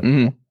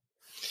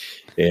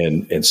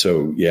 And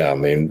so, yeah, I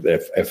mean,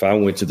 if I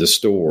went to the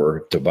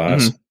store to buy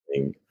something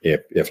anything,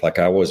 if like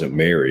I wasn't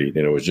married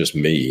and it was just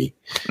me,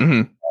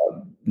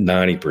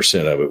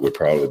 90% of it would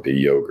probably be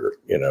yogurt,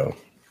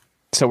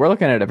 So we're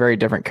looking at a very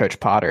different Coach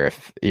Potter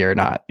if you're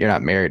not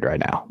married right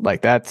now.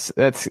 Like that's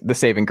the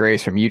saving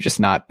grace from you just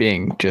not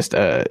being just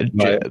a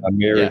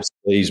marriage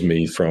saves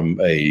me from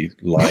a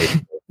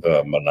life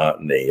of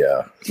monotony.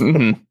 Yeah.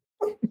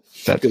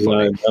 That's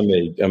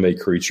funny. I'm a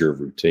creature of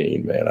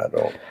routine, man.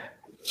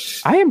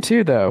 I am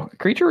too, though.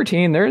 Creature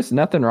routine, there's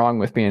nothing wrong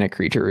with being a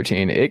creature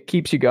routine. It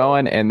keeps you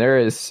going, and there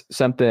is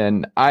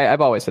something,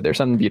 I've always said there's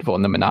something beautiful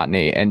in the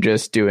monotony and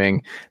just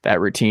doing that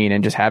routine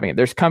and just having it.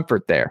 There's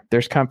comfort there.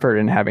 There's comfort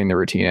in having the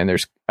routine, and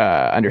there's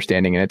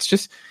understanding, and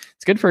it's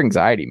good for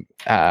anxiety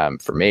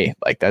for me.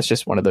 Like, that's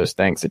just one of those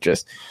things that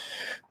just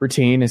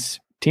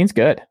routine's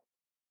good.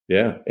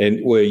 Yeah.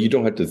 And well, you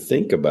don't have to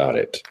think about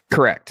it.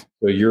 Correct.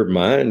 So your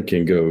mind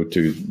can go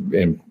to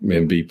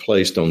and be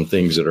placed on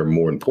things that are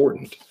more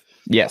important.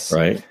 Yes.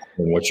 Right.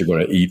 And what you're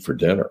going to eat for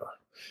dinner.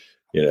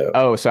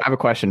 Oh, so I have a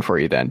question for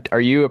you then.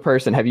 Are you a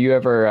person, have you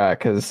ever,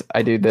 because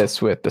I do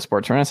this with the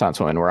Sports Renaissance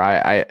one, where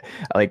I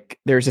like,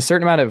 there's a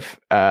certain amount of,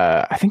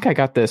 I think I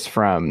got this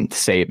from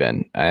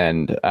Saban,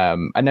 and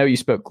I know you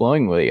spoke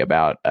glowingly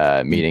about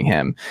meeting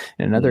him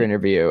in another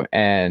interview,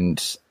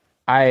 and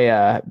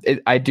I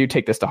do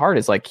take this to heart.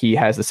 It's like he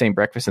has the same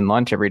breakfast and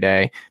lunch every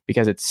day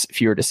because it's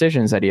fewer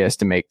decisions that he has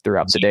to make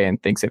throughout the day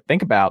and things to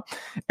think about.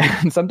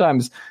 And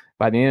sometimes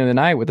by the end of the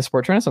night with the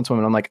Sports Renaissance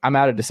woman, I'm like, I'm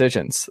out of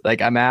decisions.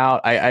 Like, I'm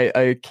out.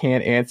 I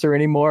can't answer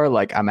anymore.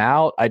 Like, I'm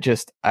out.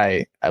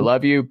 I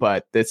love you,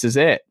 but this is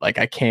it. Like,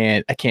 I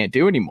can't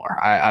do anymore.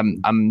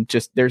 I'm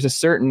just, there's a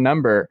certain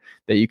number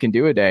that you can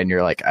do a day, and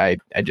you're like, I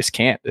just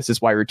can't. This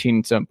is why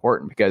routine is so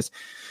important, because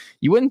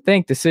you wouldn't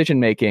think decision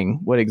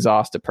making would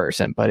exhaust a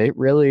person, but it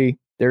really,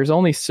 there's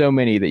only so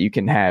many that you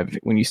can have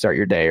when you start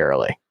your day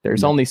early.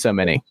 There's only so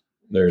many.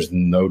 There's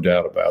no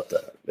doubt about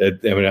that.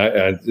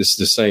 It's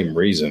the same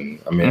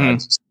reason. I mean,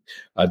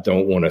 I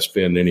don't want to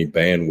spend any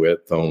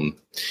bandwidth on,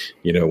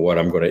 what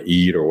I'm going to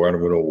eat or what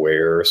I'm going to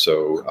wear.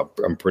 So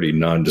I'm pretty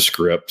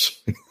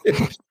nondescript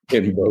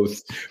in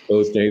both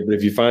things. But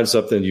if you find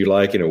something you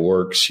like and it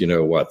works,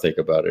 why think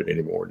about it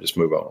anymore? Just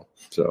move on.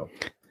 So,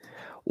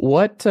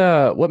 what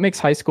makes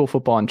high school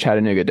football in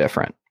Chattanooga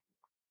different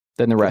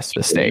than the rest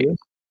of the state?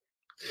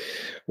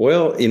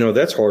 Well,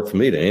 that's hard for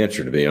me to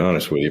answer, to be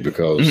honest with you,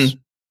 because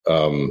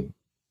we're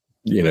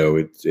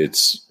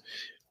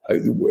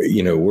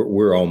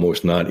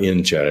almost not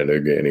in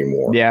Chattanooga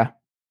anymore. Yeah.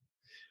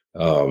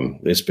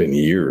 It's been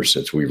years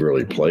since we've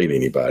really played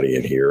anybody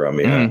in here. I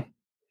mean,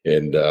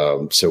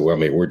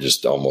 we're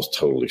just almost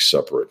totally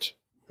separate.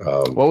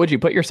 What would you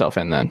put yourself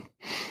in then?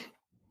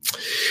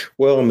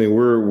 Well, I mean,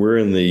 we're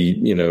in the,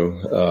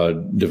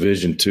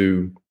 Division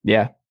II,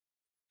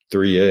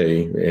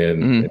 3A.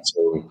 And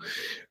so,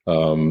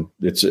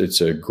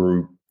 it's a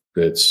group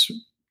that's,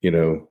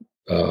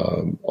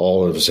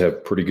 all of us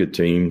have pretty good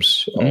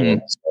teams. All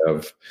of us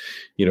have,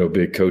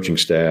 big coaching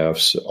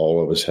staffs.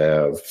 All of us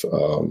have,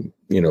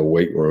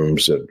 weight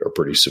rooms that are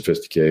pretty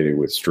sophisticated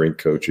with strength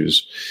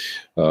coaches.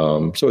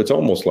 So it's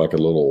almost like a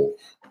little,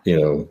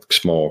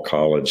 small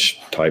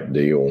college type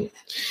deal.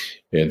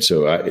 And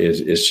so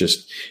it's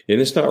just,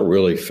 and it's not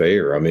really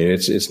fair. I mean,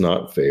 it's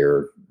not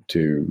fair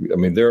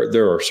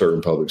there are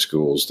certain public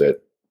schools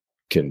that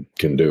can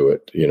do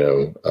it,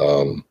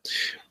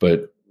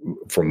 but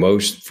for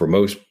most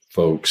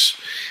folks,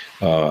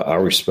 I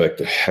respect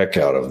the heck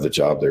out of the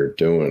job they're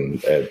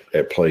doing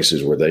at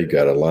places where they've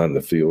got to line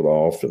the field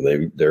off,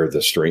 and they're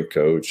the strength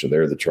coach and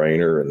they're the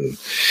trainer, and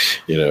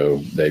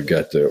they've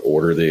got to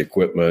order the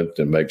equipment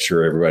and make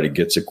sure everybody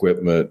gets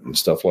equipment and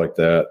stuff like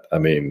that. I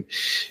mean,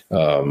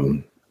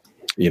 those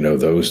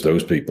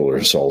people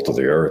are salt of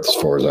the earth as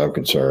far as I'm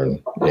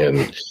concerned,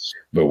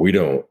 but we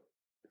don't,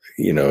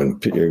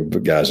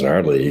 and guys in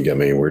our league, I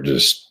mean, we're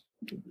just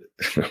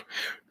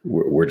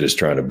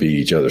trying to beat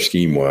each other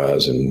scheme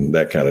wise and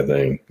that kind of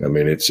thing. I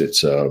mean, it's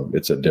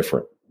a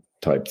different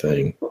type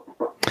thing.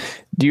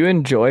 Do you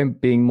enjoy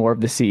being more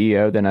of the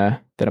CEO than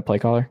a play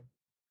caller?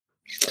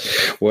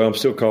 Well, I'm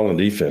still calling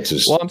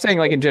defenses. Well, I'm saying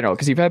like in general,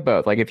 because you've had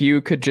both. Like if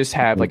you could just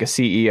have like a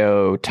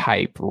CEO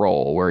type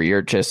role where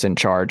you're just in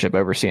charge of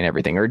overseeing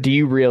everything, or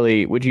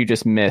would you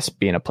just miss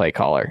being a play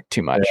caller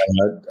too much?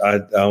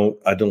 Yeah,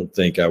 I don't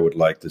think I would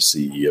like the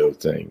CEO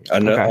thing. I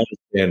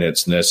understand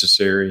it's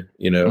necessary,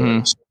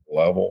 at some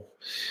level.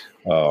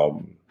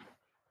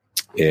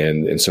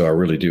 And so I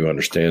really do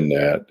understand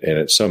that. And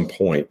at some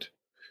point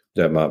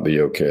that might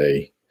be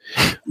okay.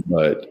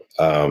 But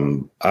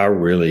I'm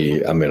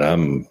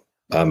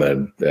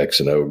an X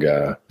and O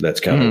guy.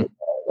 That's kind of,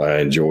 I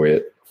enjoy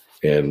it,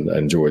 and I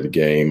enjoy the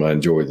game. I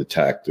enjoy the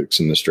tactics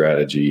and the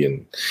strategy.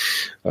 And,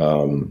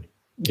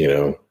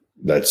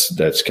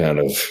 that's kind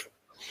of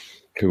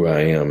who I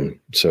am.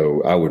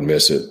 So I would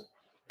miss it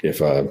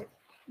if I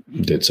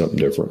did something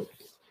different.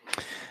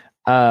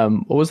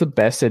 What was the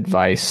best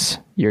advice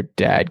your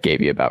dad gave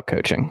you about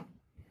coaching?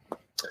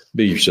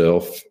 Be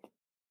yourself.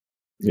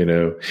 I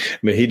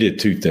mean, he did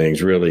two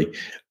things really.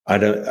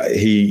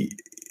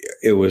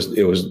 It was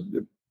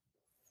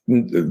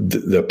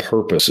the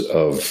purpose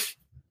of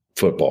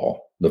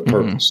football, the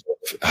purpose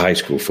of high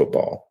school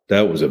football.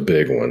 That was a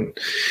big one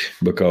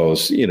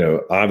because,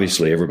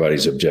 obviously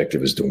everybody's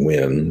objective is to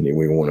win.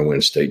 We want to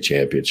win state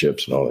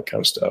championships and all that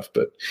kind of stuff.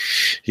 But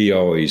he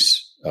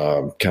always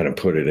kind of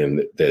put it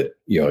in that,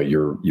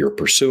 you're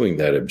pursuing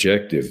that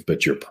objective,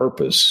 but your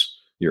purpose,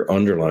 your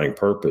underlying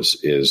purpose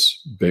is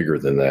bigger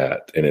than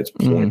that. And it's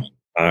points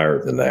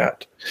higher than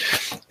that.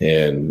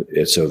 And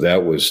so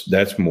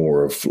that's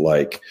more of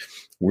like,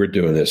 we're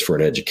doing this for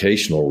an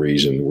educational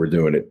reason. We're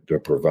doing it to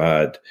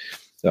provide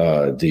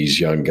these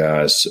young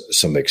guys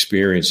some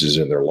experiences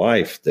in their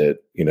life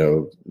that,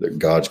 that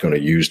God's going to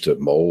use to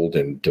mold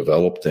and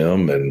develop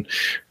them. And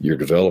you're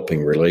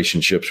developing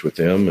relationships with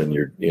them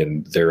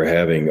and they're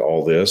having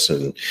all this.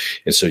 And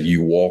so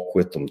you walk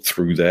with them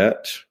through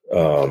that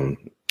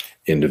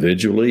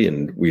individually.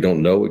 And we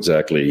don't know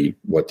exactly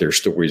what their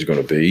story is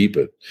going to be,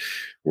 but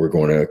we're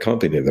going to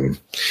accompany them.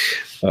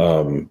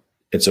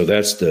 And so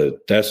that's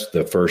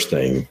the first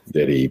thing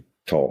that he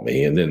taught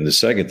me. And then the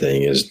second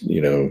thing is,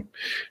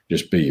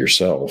 just be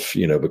yourself,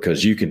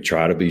 because you can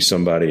try to be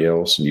somebody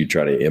else and you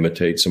try to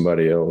imitate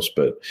somebody else,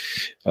 but,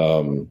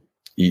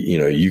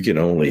 you can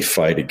only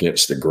fight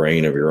against the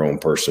grain of your own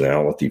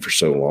personality for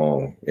so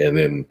long, and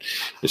then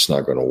it's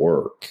not going to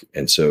work.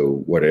 And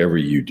so whatever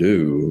you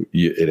do,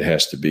 it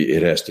has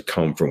to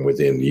come from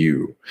within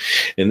you.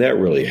 And that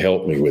really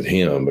helped me with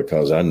him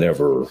because I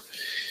never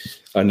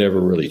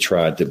really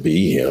tried to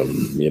be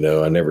him.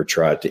 I never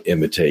tried to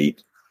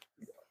imitate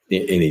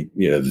any,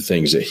 the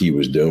things that he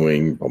was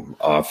doing,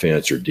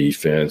 offense or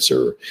defense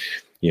or,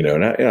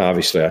 and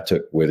obviously I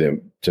took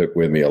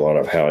with me a lot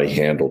of how he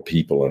handled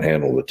people and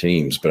handled the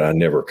teams, but I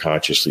never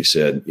consciously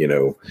said,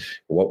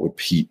 what would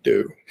Pete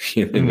do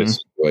in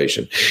this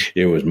situation?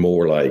 It was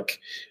more like,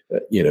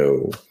 I've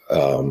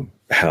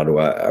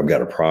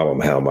got a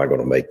problem. How am I going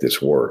to make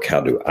this work?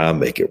 How do I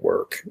make it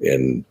work?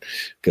 And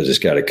because it's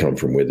got to come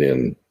from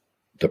within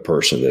the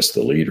person that's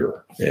the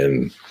leader.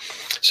 And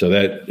so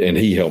and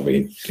he helped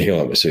me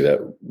see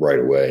that right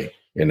away.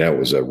 And that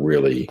was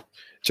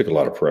took a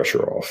lot of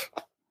pressure off.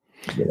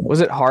 Was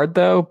it hard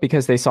though?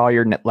 Because they saw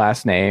your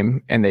last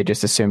name and they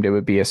just assumed it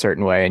would be a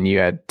certain way and you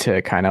had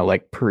to kind of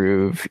like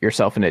prove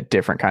yourself in a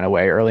different kind of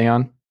way early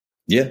on?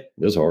 Yeah, it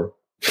was hard.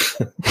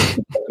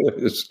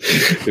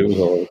 It was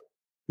hard.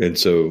 And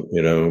so,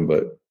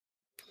 but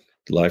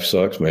life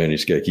sucks, man. You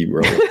just got to keep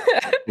rolling.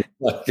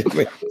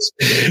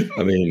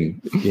 I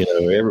mean,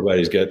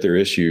 everybody's got their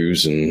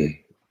issues but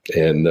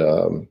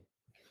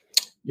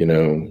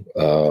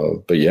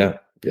yeah,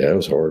 it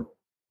was hard.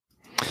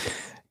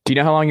 Do you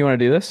know how long you want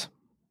to do this?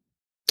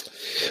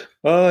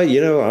 I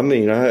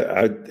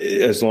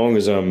as long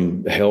as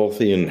I'm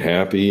healthy and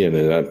happy and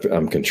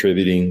I'm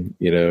contributing,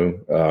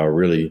 I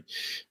really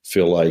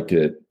feel like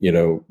that,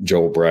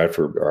 Joel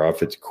Bradford, our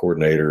offensive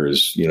coordinator,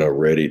 is,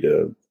 ready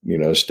to,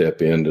 step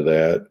into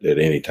that at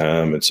any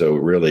time. And so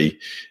really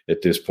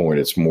at this point,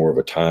 it's more of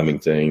a timing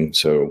thing.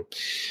 So,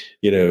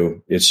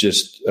 it's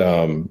just,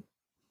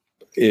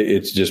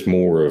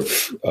 more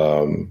of,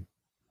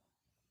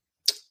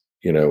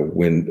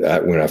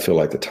 when I feel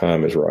like the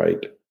time is right.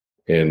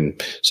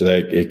 And so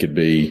that it could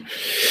be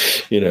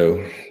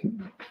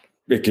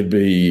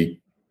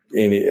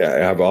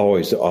I've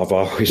always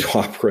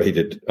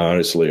operated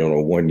honestly on a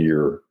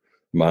 1-year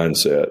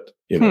mindset,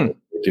 It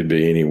could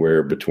be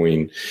anywhere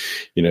between,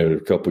 a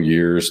couple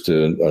years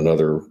to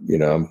another,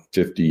 I'm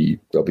 50,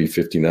 I'll be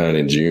 59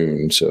 in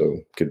June. So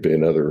it could be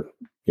another,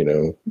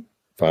 5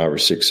 or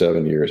 6,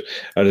 7 years.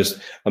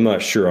 I'm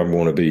not sure I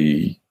want to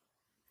be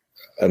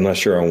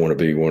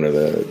one of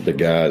the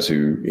guys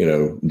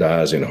who,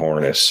 dies in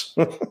harness.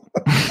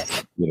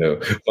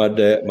 My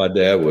dad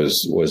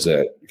was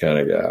that kind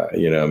of guy,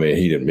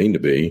 he didn't mean to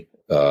be,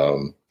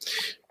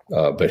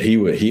 but he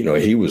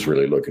was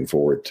really looking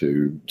forward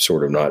to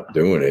sort of not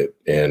doing it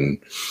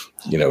and,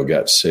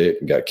 got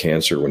sick, got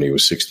cancer when he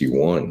was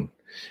 61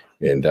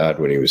 and died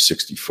when he was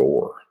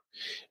 64.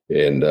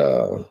 And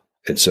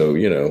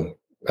so,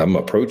 I'm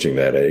approaching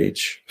that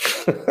age.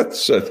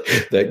 So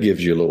that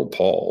gives you a little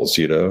pause,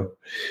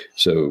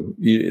 so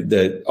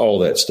that all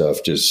that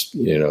stuff just,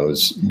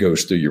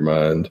 goes through your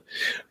mind.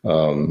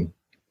 And,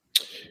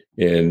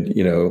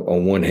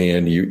 on one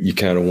hand, you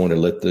kind of want to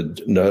let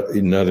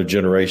another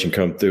generation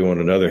come through. On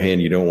another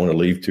hand, you don't want to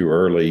leave too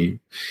early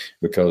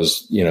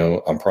because,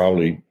 I'm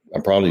probably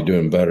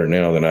doing better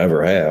now than I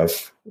ever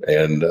have.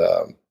 And,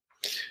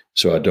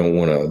 so I don't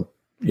want to,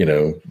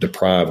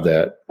 deprive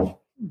that,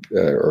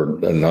 or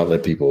not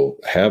let people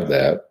have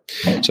that.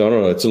 So I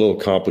don't know. It's a little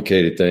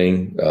complicated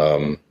thing.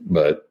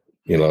 But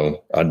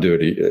I do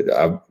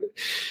it.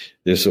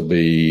 This will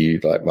be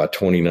like my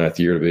 29th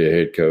year to be a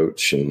head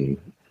coach. And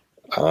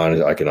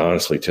I can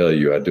honestly tell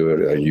you, I do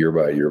it on a year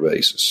by year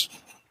basis.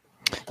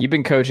 You've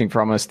been coaching for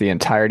almost the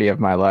entirety of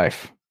my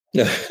life.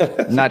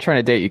 Not trying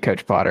to date you,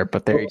 Coach Potter,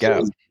 but there you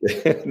go.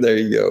 There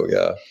you go.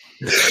 Yeah.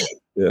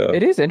 Yeah.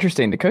 It is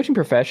interesting. The coaching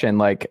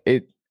profession,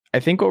 I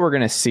think what we're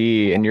going to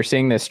see, and you're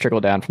seeing this trickle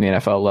down from the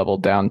NFL level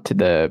down to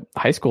the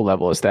high school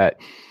level, is that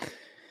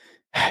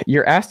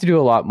you're asked to do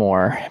a lot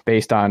more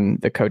based on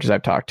the coaches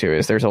I've talked to.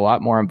 Is there's a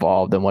lot more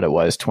involved than what it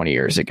was 20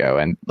 years ago.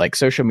 And like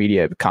social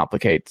media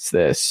complicates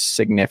this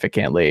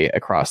significantly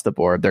across the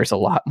board. There's a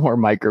lot more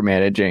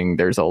micromanaging.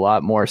 There's a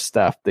lot more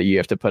stuff that you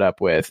have to put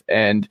up with.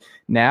 And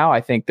now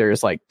I think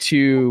there's like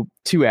two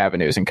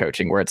avenues in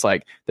coaching where it's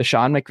like the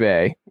Sean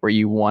McVay, where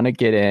you want to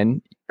get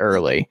in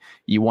early,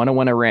 you want to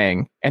win a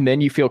ring, and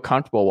then you feel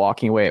comfortable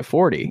walking away at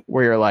 40,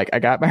 where you're like, I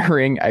got my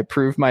ring, I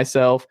proved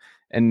myself,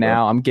 and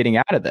now I'm getting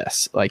out of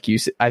this. Like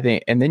I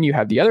think, and then you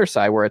have the other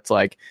side where it's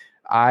like,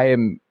 I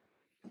am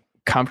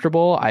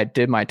comfortable. I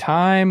did my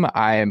time.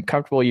 I am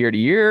comfortable year to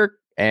year,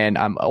 and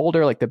I'm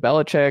older, like the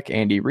Belichick,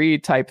 Andy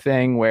Reid type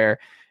thing, where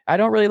I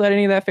don't really let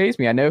any of that faze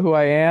me. I know who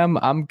I am.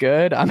 I'm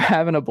good. I'm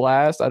having a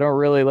blast. I don't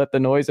really let the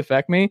noise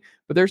affect me.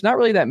 But there's not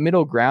really that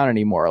middle ground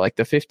anymore. Like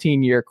the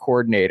 15-year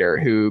coordinator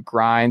who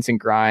grinds and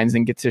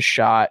gets his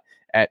shot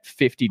at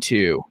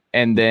 52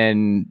 and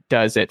then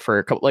does it for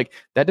a couple, like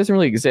that doesn't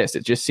really exist.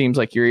 It just seems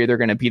like you're either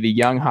going to be the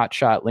young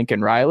hotshot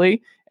Lincoln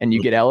Riley and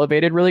you get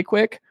elevated really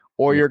quick,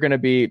 or you're going to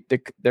be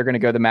they're going to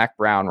go the Mac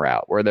Brown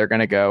route, where they're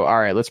going to go, all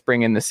right, let's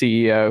bring in the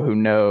CEO who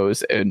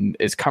knows and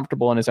is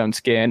comfortable in his own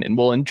skin and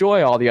will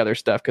enjoy all the other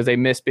stuff because they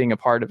miss being a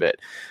part of it.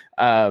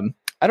 I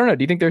don't know.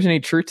 Do you think there's any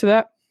truth to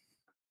that?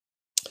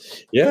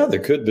 Yeah, there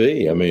could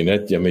be. I mean,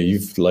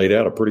 you've laid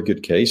out a pretty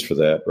good case for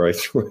that right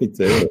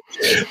there.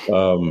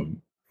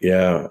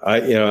 Yeah,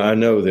 I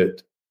know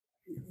that,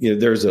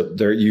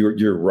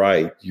 you're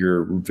right.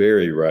 You're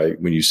very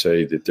right when you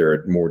say that there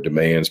are more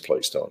demands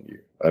placed on you.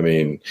 I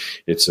mean,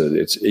 it's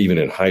even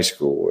in high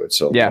school,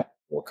 it's a lot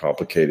more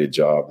complicated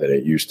job than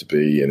it used to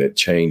be, and it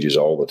changes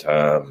all the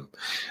time.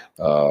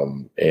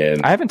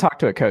 And I haven't talked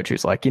to a coach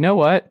who's like, you know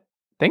what?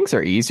 Things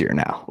are easier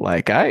now.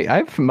 Like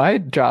my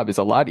job is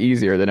a lot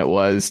easier than it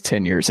was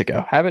 10 years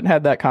ago. Haven't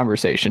had that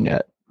conversation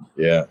yet.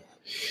 Yeah.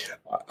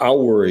 I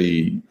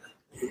worry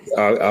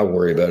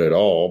about it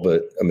all,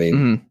 but I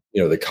mean,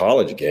 the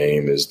college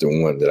game is the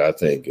one that I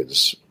think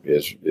is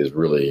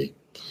really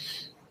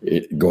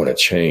going to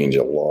change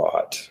a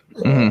lot.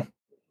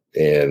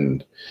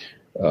 And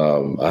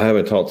I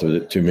haven't talked to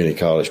too many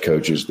college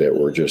coaches that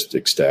were just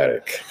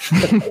ecstatic.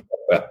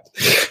 I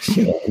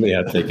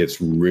think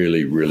it's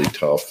really, really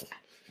tough.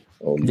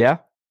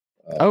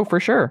 For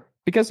sure.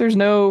 Because there's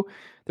no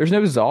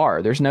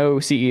czar, there's no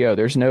CEO,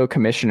 there's no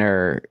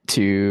commissioner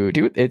to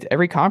do it.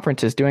 Every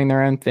conference is doing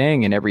their own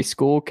thing, and every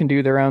school can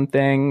do their own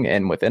thing.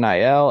 And with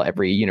NIL,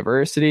 every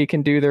university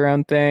can do their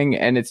own thing.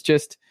 And it's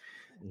just,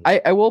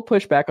 I will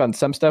push back on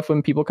some stuff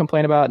when people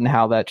complain about and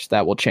how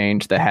that will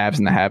change the haves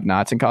and the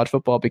have-nots in college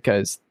football,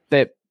 because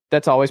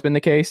that's always been the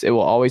case. It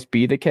will always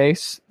be the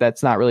case.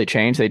 That's not really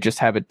changed. They just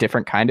have a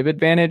different kind of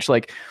advantage.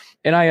 Like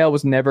NIL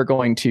was never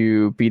going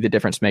to be the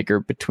difference maker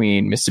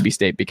between Mississippi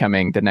State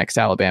becoming the next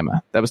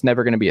Alabama. That was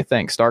never going to be a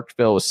thing.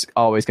 Starkville was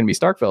always going to be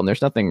Starkville, and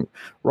there's nothing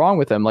wrong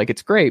with them. Like,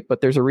 it's great,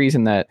 but there's a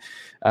reason that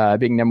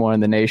being number one in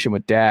the nation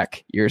with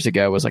Dak years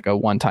ago was like a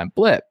one-time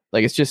blip.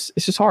 Like, it's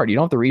just hard. You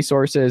don't have the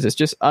resources. It's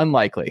just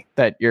unlikely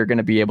that you're going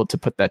to be able to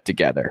put that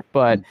together.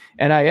 But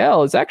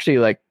NIL is actually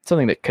like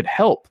something that could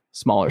help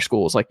smaller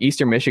schools like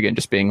Eastern Michigan,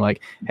 just being like,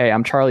 hey,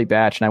 I'm Charlie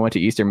Batch and I went to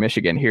Eastern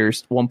Michigan.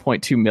 Here's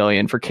 $1.2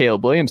 million for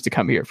Caleb Williams to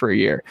come here for a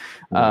year.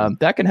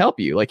 That can help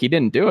you. Like, he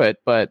didn't do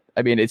it, but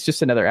I mean, it's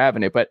just another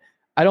avenue. But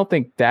I don't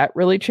think that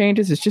really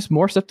changes. It's just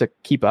more stuff to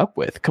keep up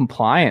with.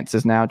 Compliance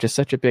is now just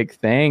such a big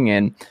thing.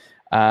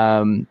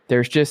 And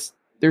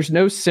there's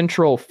no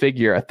central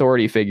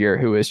authority figure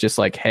who is just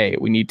like, hey,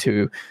 we need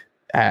to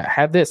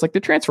have this, like the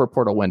transfer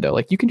portal window.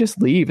 Like, you can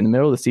just leave in the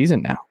middle of the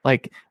season now.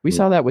 Like, we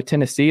saw that with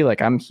Tennessee.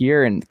 Like, I'm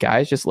here and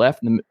guys just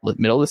left in the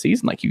middle of the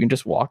season. Like, you can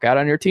just walk out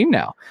on your team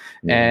now.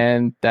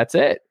 And that's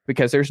it,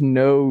 because there's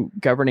no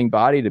governing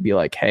body to be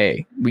like,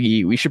 hey,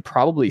 we should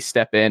probably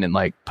step in and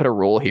like put a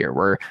rule here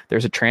where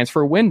there's a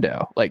transfer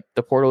window. Like,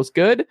 the portal is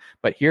good,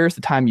 but here's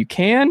the time you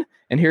can,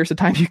 and here's the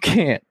time you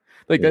can't.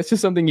 Like, that's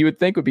just something you would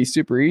think would be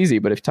super easy.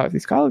 But if you talk to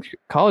these college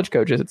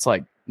coaches, it's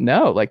like,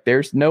 no, like,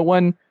 there's no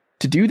one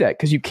to do that,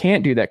 because you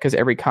can't do that, because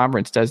every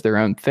conference does their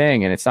own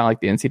thing. And it's not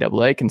like the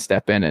NCAA can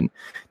step in and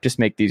just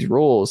make these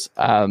rules.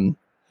 I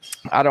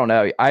don't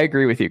know. I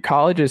agree with you.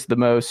 College is the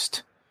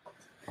most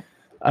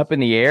up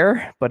in the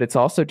air, but it's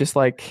also just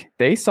like,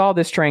 they saw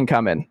this train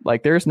coming.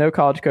 Like, there's no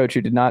college coach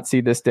who did not see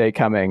this day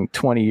coming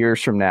 20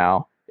 years from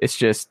now. It's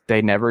just,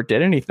 they never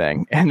did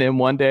anything. And then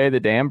one day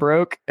the dam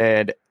broke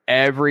and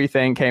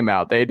everything came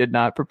out. They did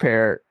not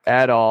prepare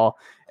at all.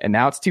 And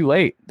now it's too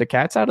late. The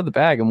cat's out of the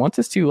bag. And once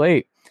it's too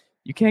late,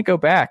 you can't go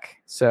back.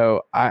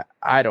 So I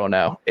don't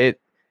know.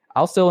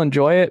 I'll still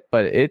enjoy it,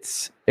 but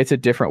it's a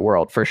different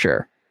world for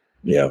sure.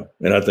 Yeah.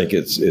 And I think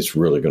it's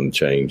really going to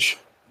change.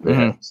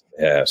 It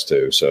has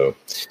to. So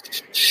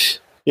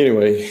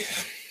anyway,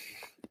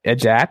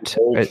 adapt.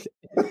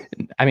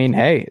 I mean,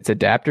 hey, it's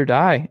adapt or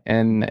die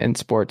in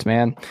sports,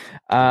 man.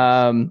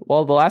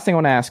 Well, the last thing I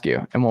want to ask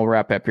you, and we'll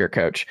wrap up here,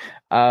 Coach.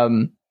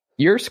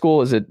 your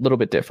school is a little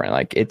bit different.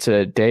 Like it's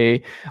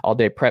a all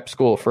day prep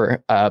school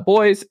for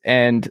boys,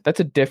 and that's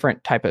a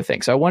different type of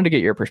thing. So I wanted to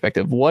get your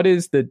perspective. What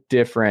is the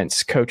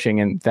difference coaching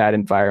in that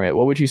environment?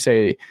 What would you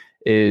say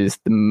is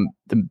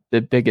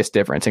the biggest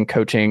difference in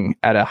coaching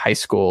at a high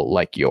school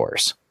like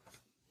yours?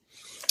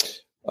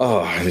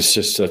 Oh, it's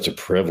just such a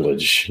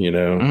privilege,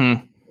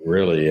 Mm-hmm.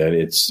 Really. And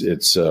it's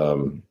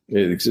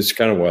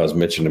kind of what I was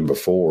mentioning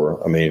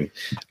before. I mean,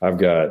 I've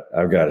got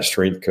a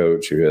strength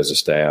coach who has a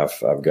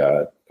staff. I've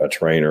got a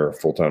trainer, a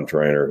full-time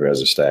trainer who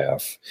has a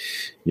staff.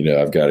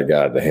 I've got a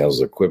guy that handles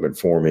the equipment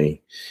for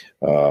me.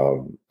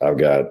 I've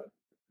got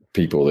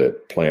people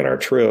that plan our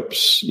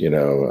trips.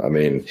 I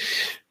mean,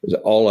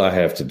 all I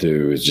have to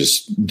do is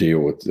just deal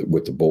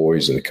with the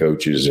boys and the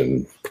coaches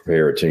and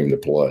prepare a team to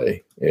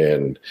play.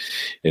 And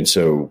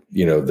so,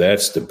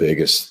 that's the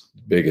biggest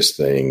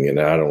thing. And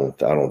I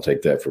don't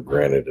take that for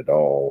granted at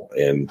all.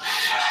 And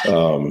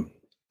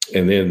then,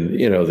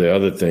 the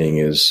other thing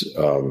is,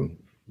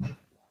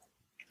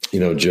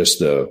 just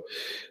the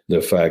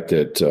fact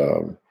that,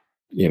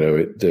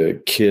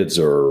 the kids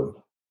are,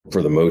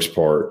 for the most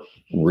part,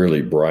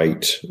 really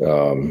bright.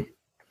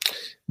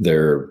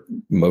 They're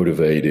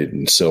motivated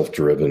and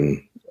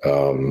self-driven.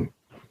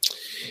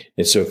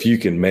 And so if you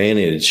can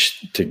manage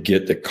to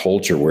get the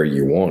culture where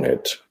you want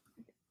it,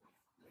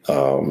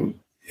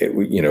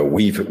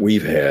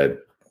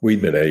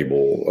 we've been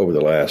able over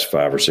the last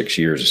 5 or 6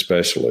 years,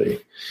 especially,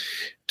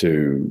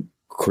 to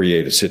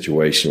create a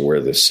situation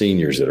where the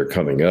seniors that are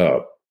coming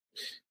up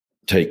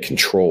take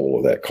control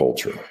of that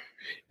culture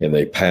and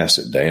they pass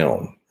it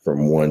down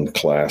from one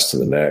class to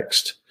the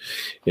next.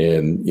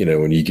 And,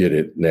 when you get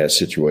it in that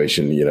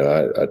situation,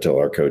 I tell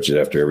our coaches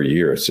after every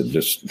year, I said,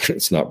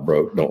 it's not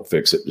broke. Don't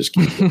fix it. Just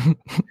keep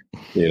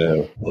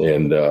it,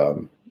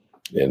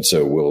 and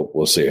so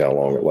we'll see how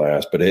long it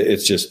lasts, but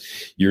it's just,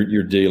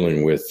 you're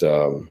dealing with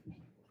some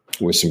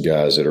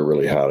guys that are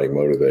really highly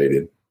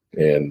motivated,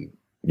 and,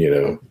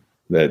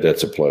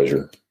 that's a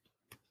pleasure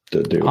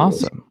to do.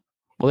 Awesome.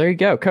 Well, there you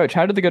go, Coach.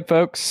 How did the good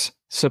folks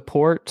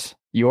support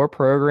your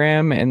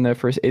program in the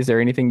first? Is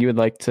there anything you would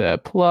like to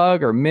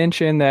plug or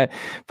mention that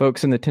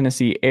folks in the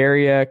Tennessee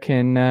area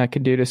can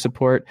do to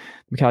support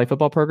the McCallie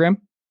football program?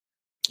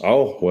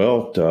 Oh,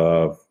 well,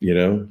 go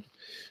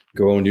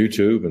on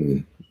YouTube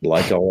and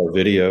like all our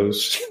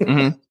videos.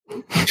 Mm-hmm.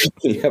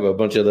 We have a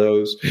bunch of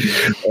those,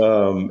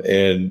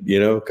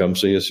 and come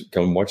see us,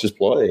 come watch us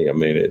play. I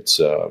mean, it's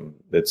a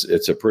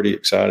pretty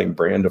exciting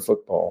brand of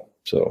football.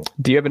 So,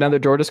 do you have another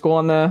Georgia school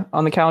on the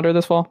calendar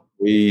this fall?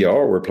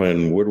 We're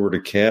playing Woodward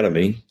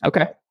Academy.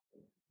 Okay.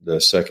 The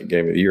second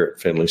game of the year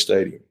at Finley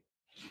Stadium.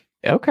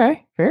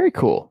 Okay. Very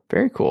cool.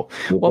 Very cool.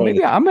 Well, maybe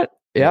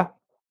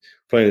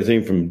playing a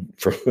team from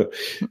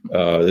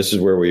this is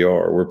where we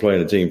are. We're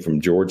playing a team from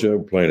Georgia.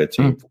 We're playing a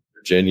team from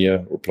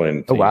Virginia. We're playing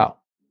a team from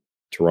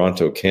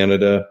Toronto,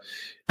 Canada,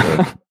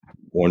 and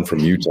one from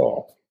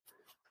Utah.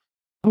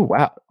 Oh,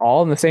 wow.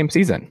 All in the same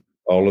season.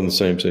 All in the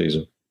same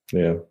season.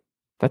 Yeah.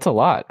 That's a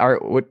lot. Are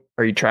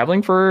you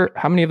traveling for?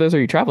 How many of those are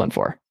you traveling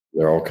for?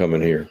 They're all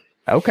coming here.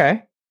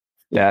 Okay.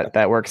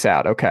 That works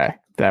out. Okay.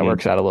 That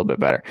works out a little bit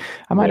better.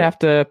 I might have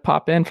to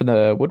pop in for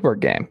the Woodward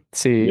game.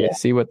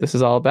 See what this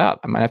is all about.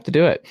 I might have to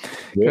do it.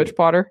 Good. Coach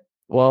Potter,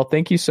 well,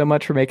 thank you so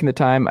much for making the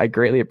time. I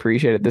greatly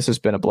appreciate it. This has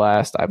been a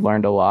blast. I've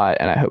learned a lot,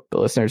 and I hope the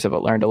listeners have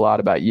learned a lot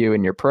about you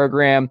and your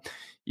program.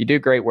 You do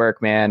great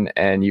work, man,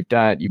 and you've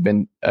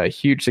been a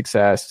huge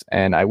success,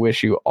 and I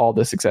wish you all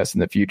the success in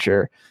the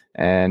future.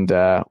 And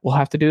we'll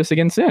have to do this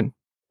again soon.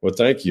 Well,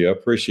 thank you. I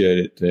appreciate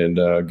it, and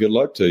good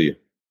luck to you.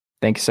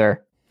 Thank you,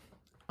 sir.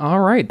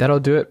 All right, that'll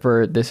do it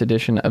for this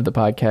edition of the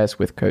podcast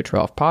with Coach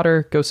Ralph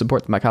Potter. Go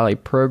support the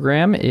McCallie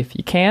program if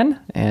you can,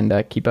 and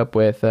keep up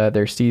with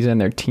their season,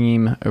 their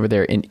team over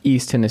there in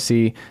East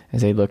Tennessee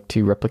as they look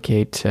to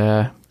replicate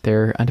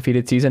their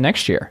undefeated season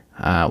next year.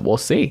 We'll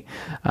see.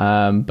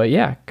 But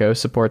yeah, go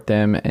support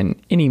them in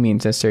any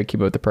means necessary.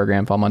 Keep up with the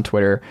program. Follow them on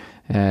Twitter,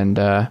 and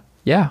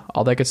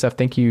all that good stuff.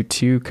 Thank you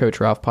to Coach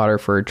Ralph Potter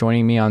for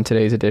joining me on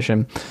today's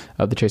edition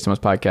of the Chase Thomas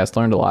podcast.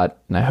 Learned a lot,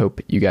 and I hope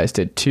you guys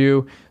did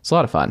too. It's a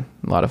lot of fun,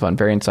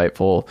 very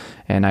insightful,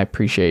 and I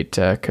appreciate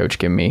Coach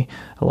giving me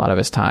a lot of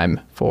his time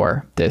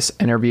for this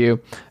interview.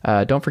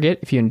 Don't forget,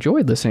 if you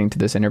enjoyed listening to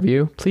this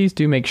interview, please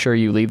do make sure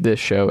you leave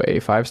this show a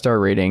 5-star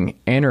rating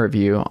and a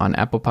review on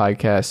Apple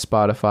Podcasts,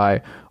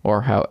 Spotify,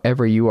 or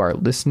however you are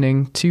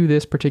listening to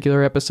this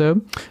particular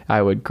episode.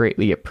 I would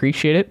greatly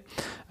appreciate it.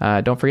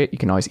 Don't forget, you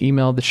can always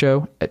email the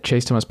show at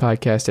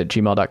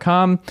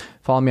chasethomaspodcast@gmail.com.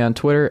 Follow me on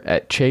Twitter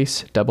at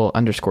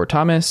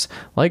chase_Thomas.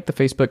 Like the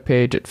Facebook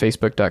page at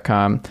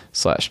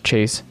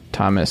facebook.com/Chase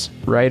Thomas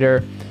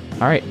Writer.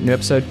 All right, new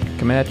episode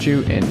coming at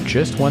you in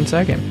just 1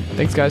 second.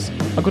 Thanks, guys.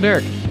 Uncle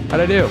Derek, how'd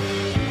I do?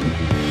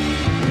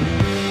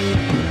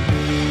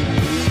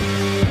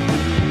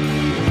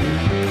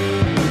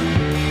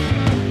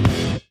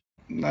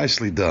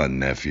 Nicely done,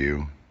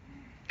 nephew.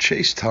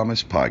 Chase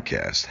Thomas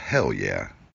Podcast. Hell yeah.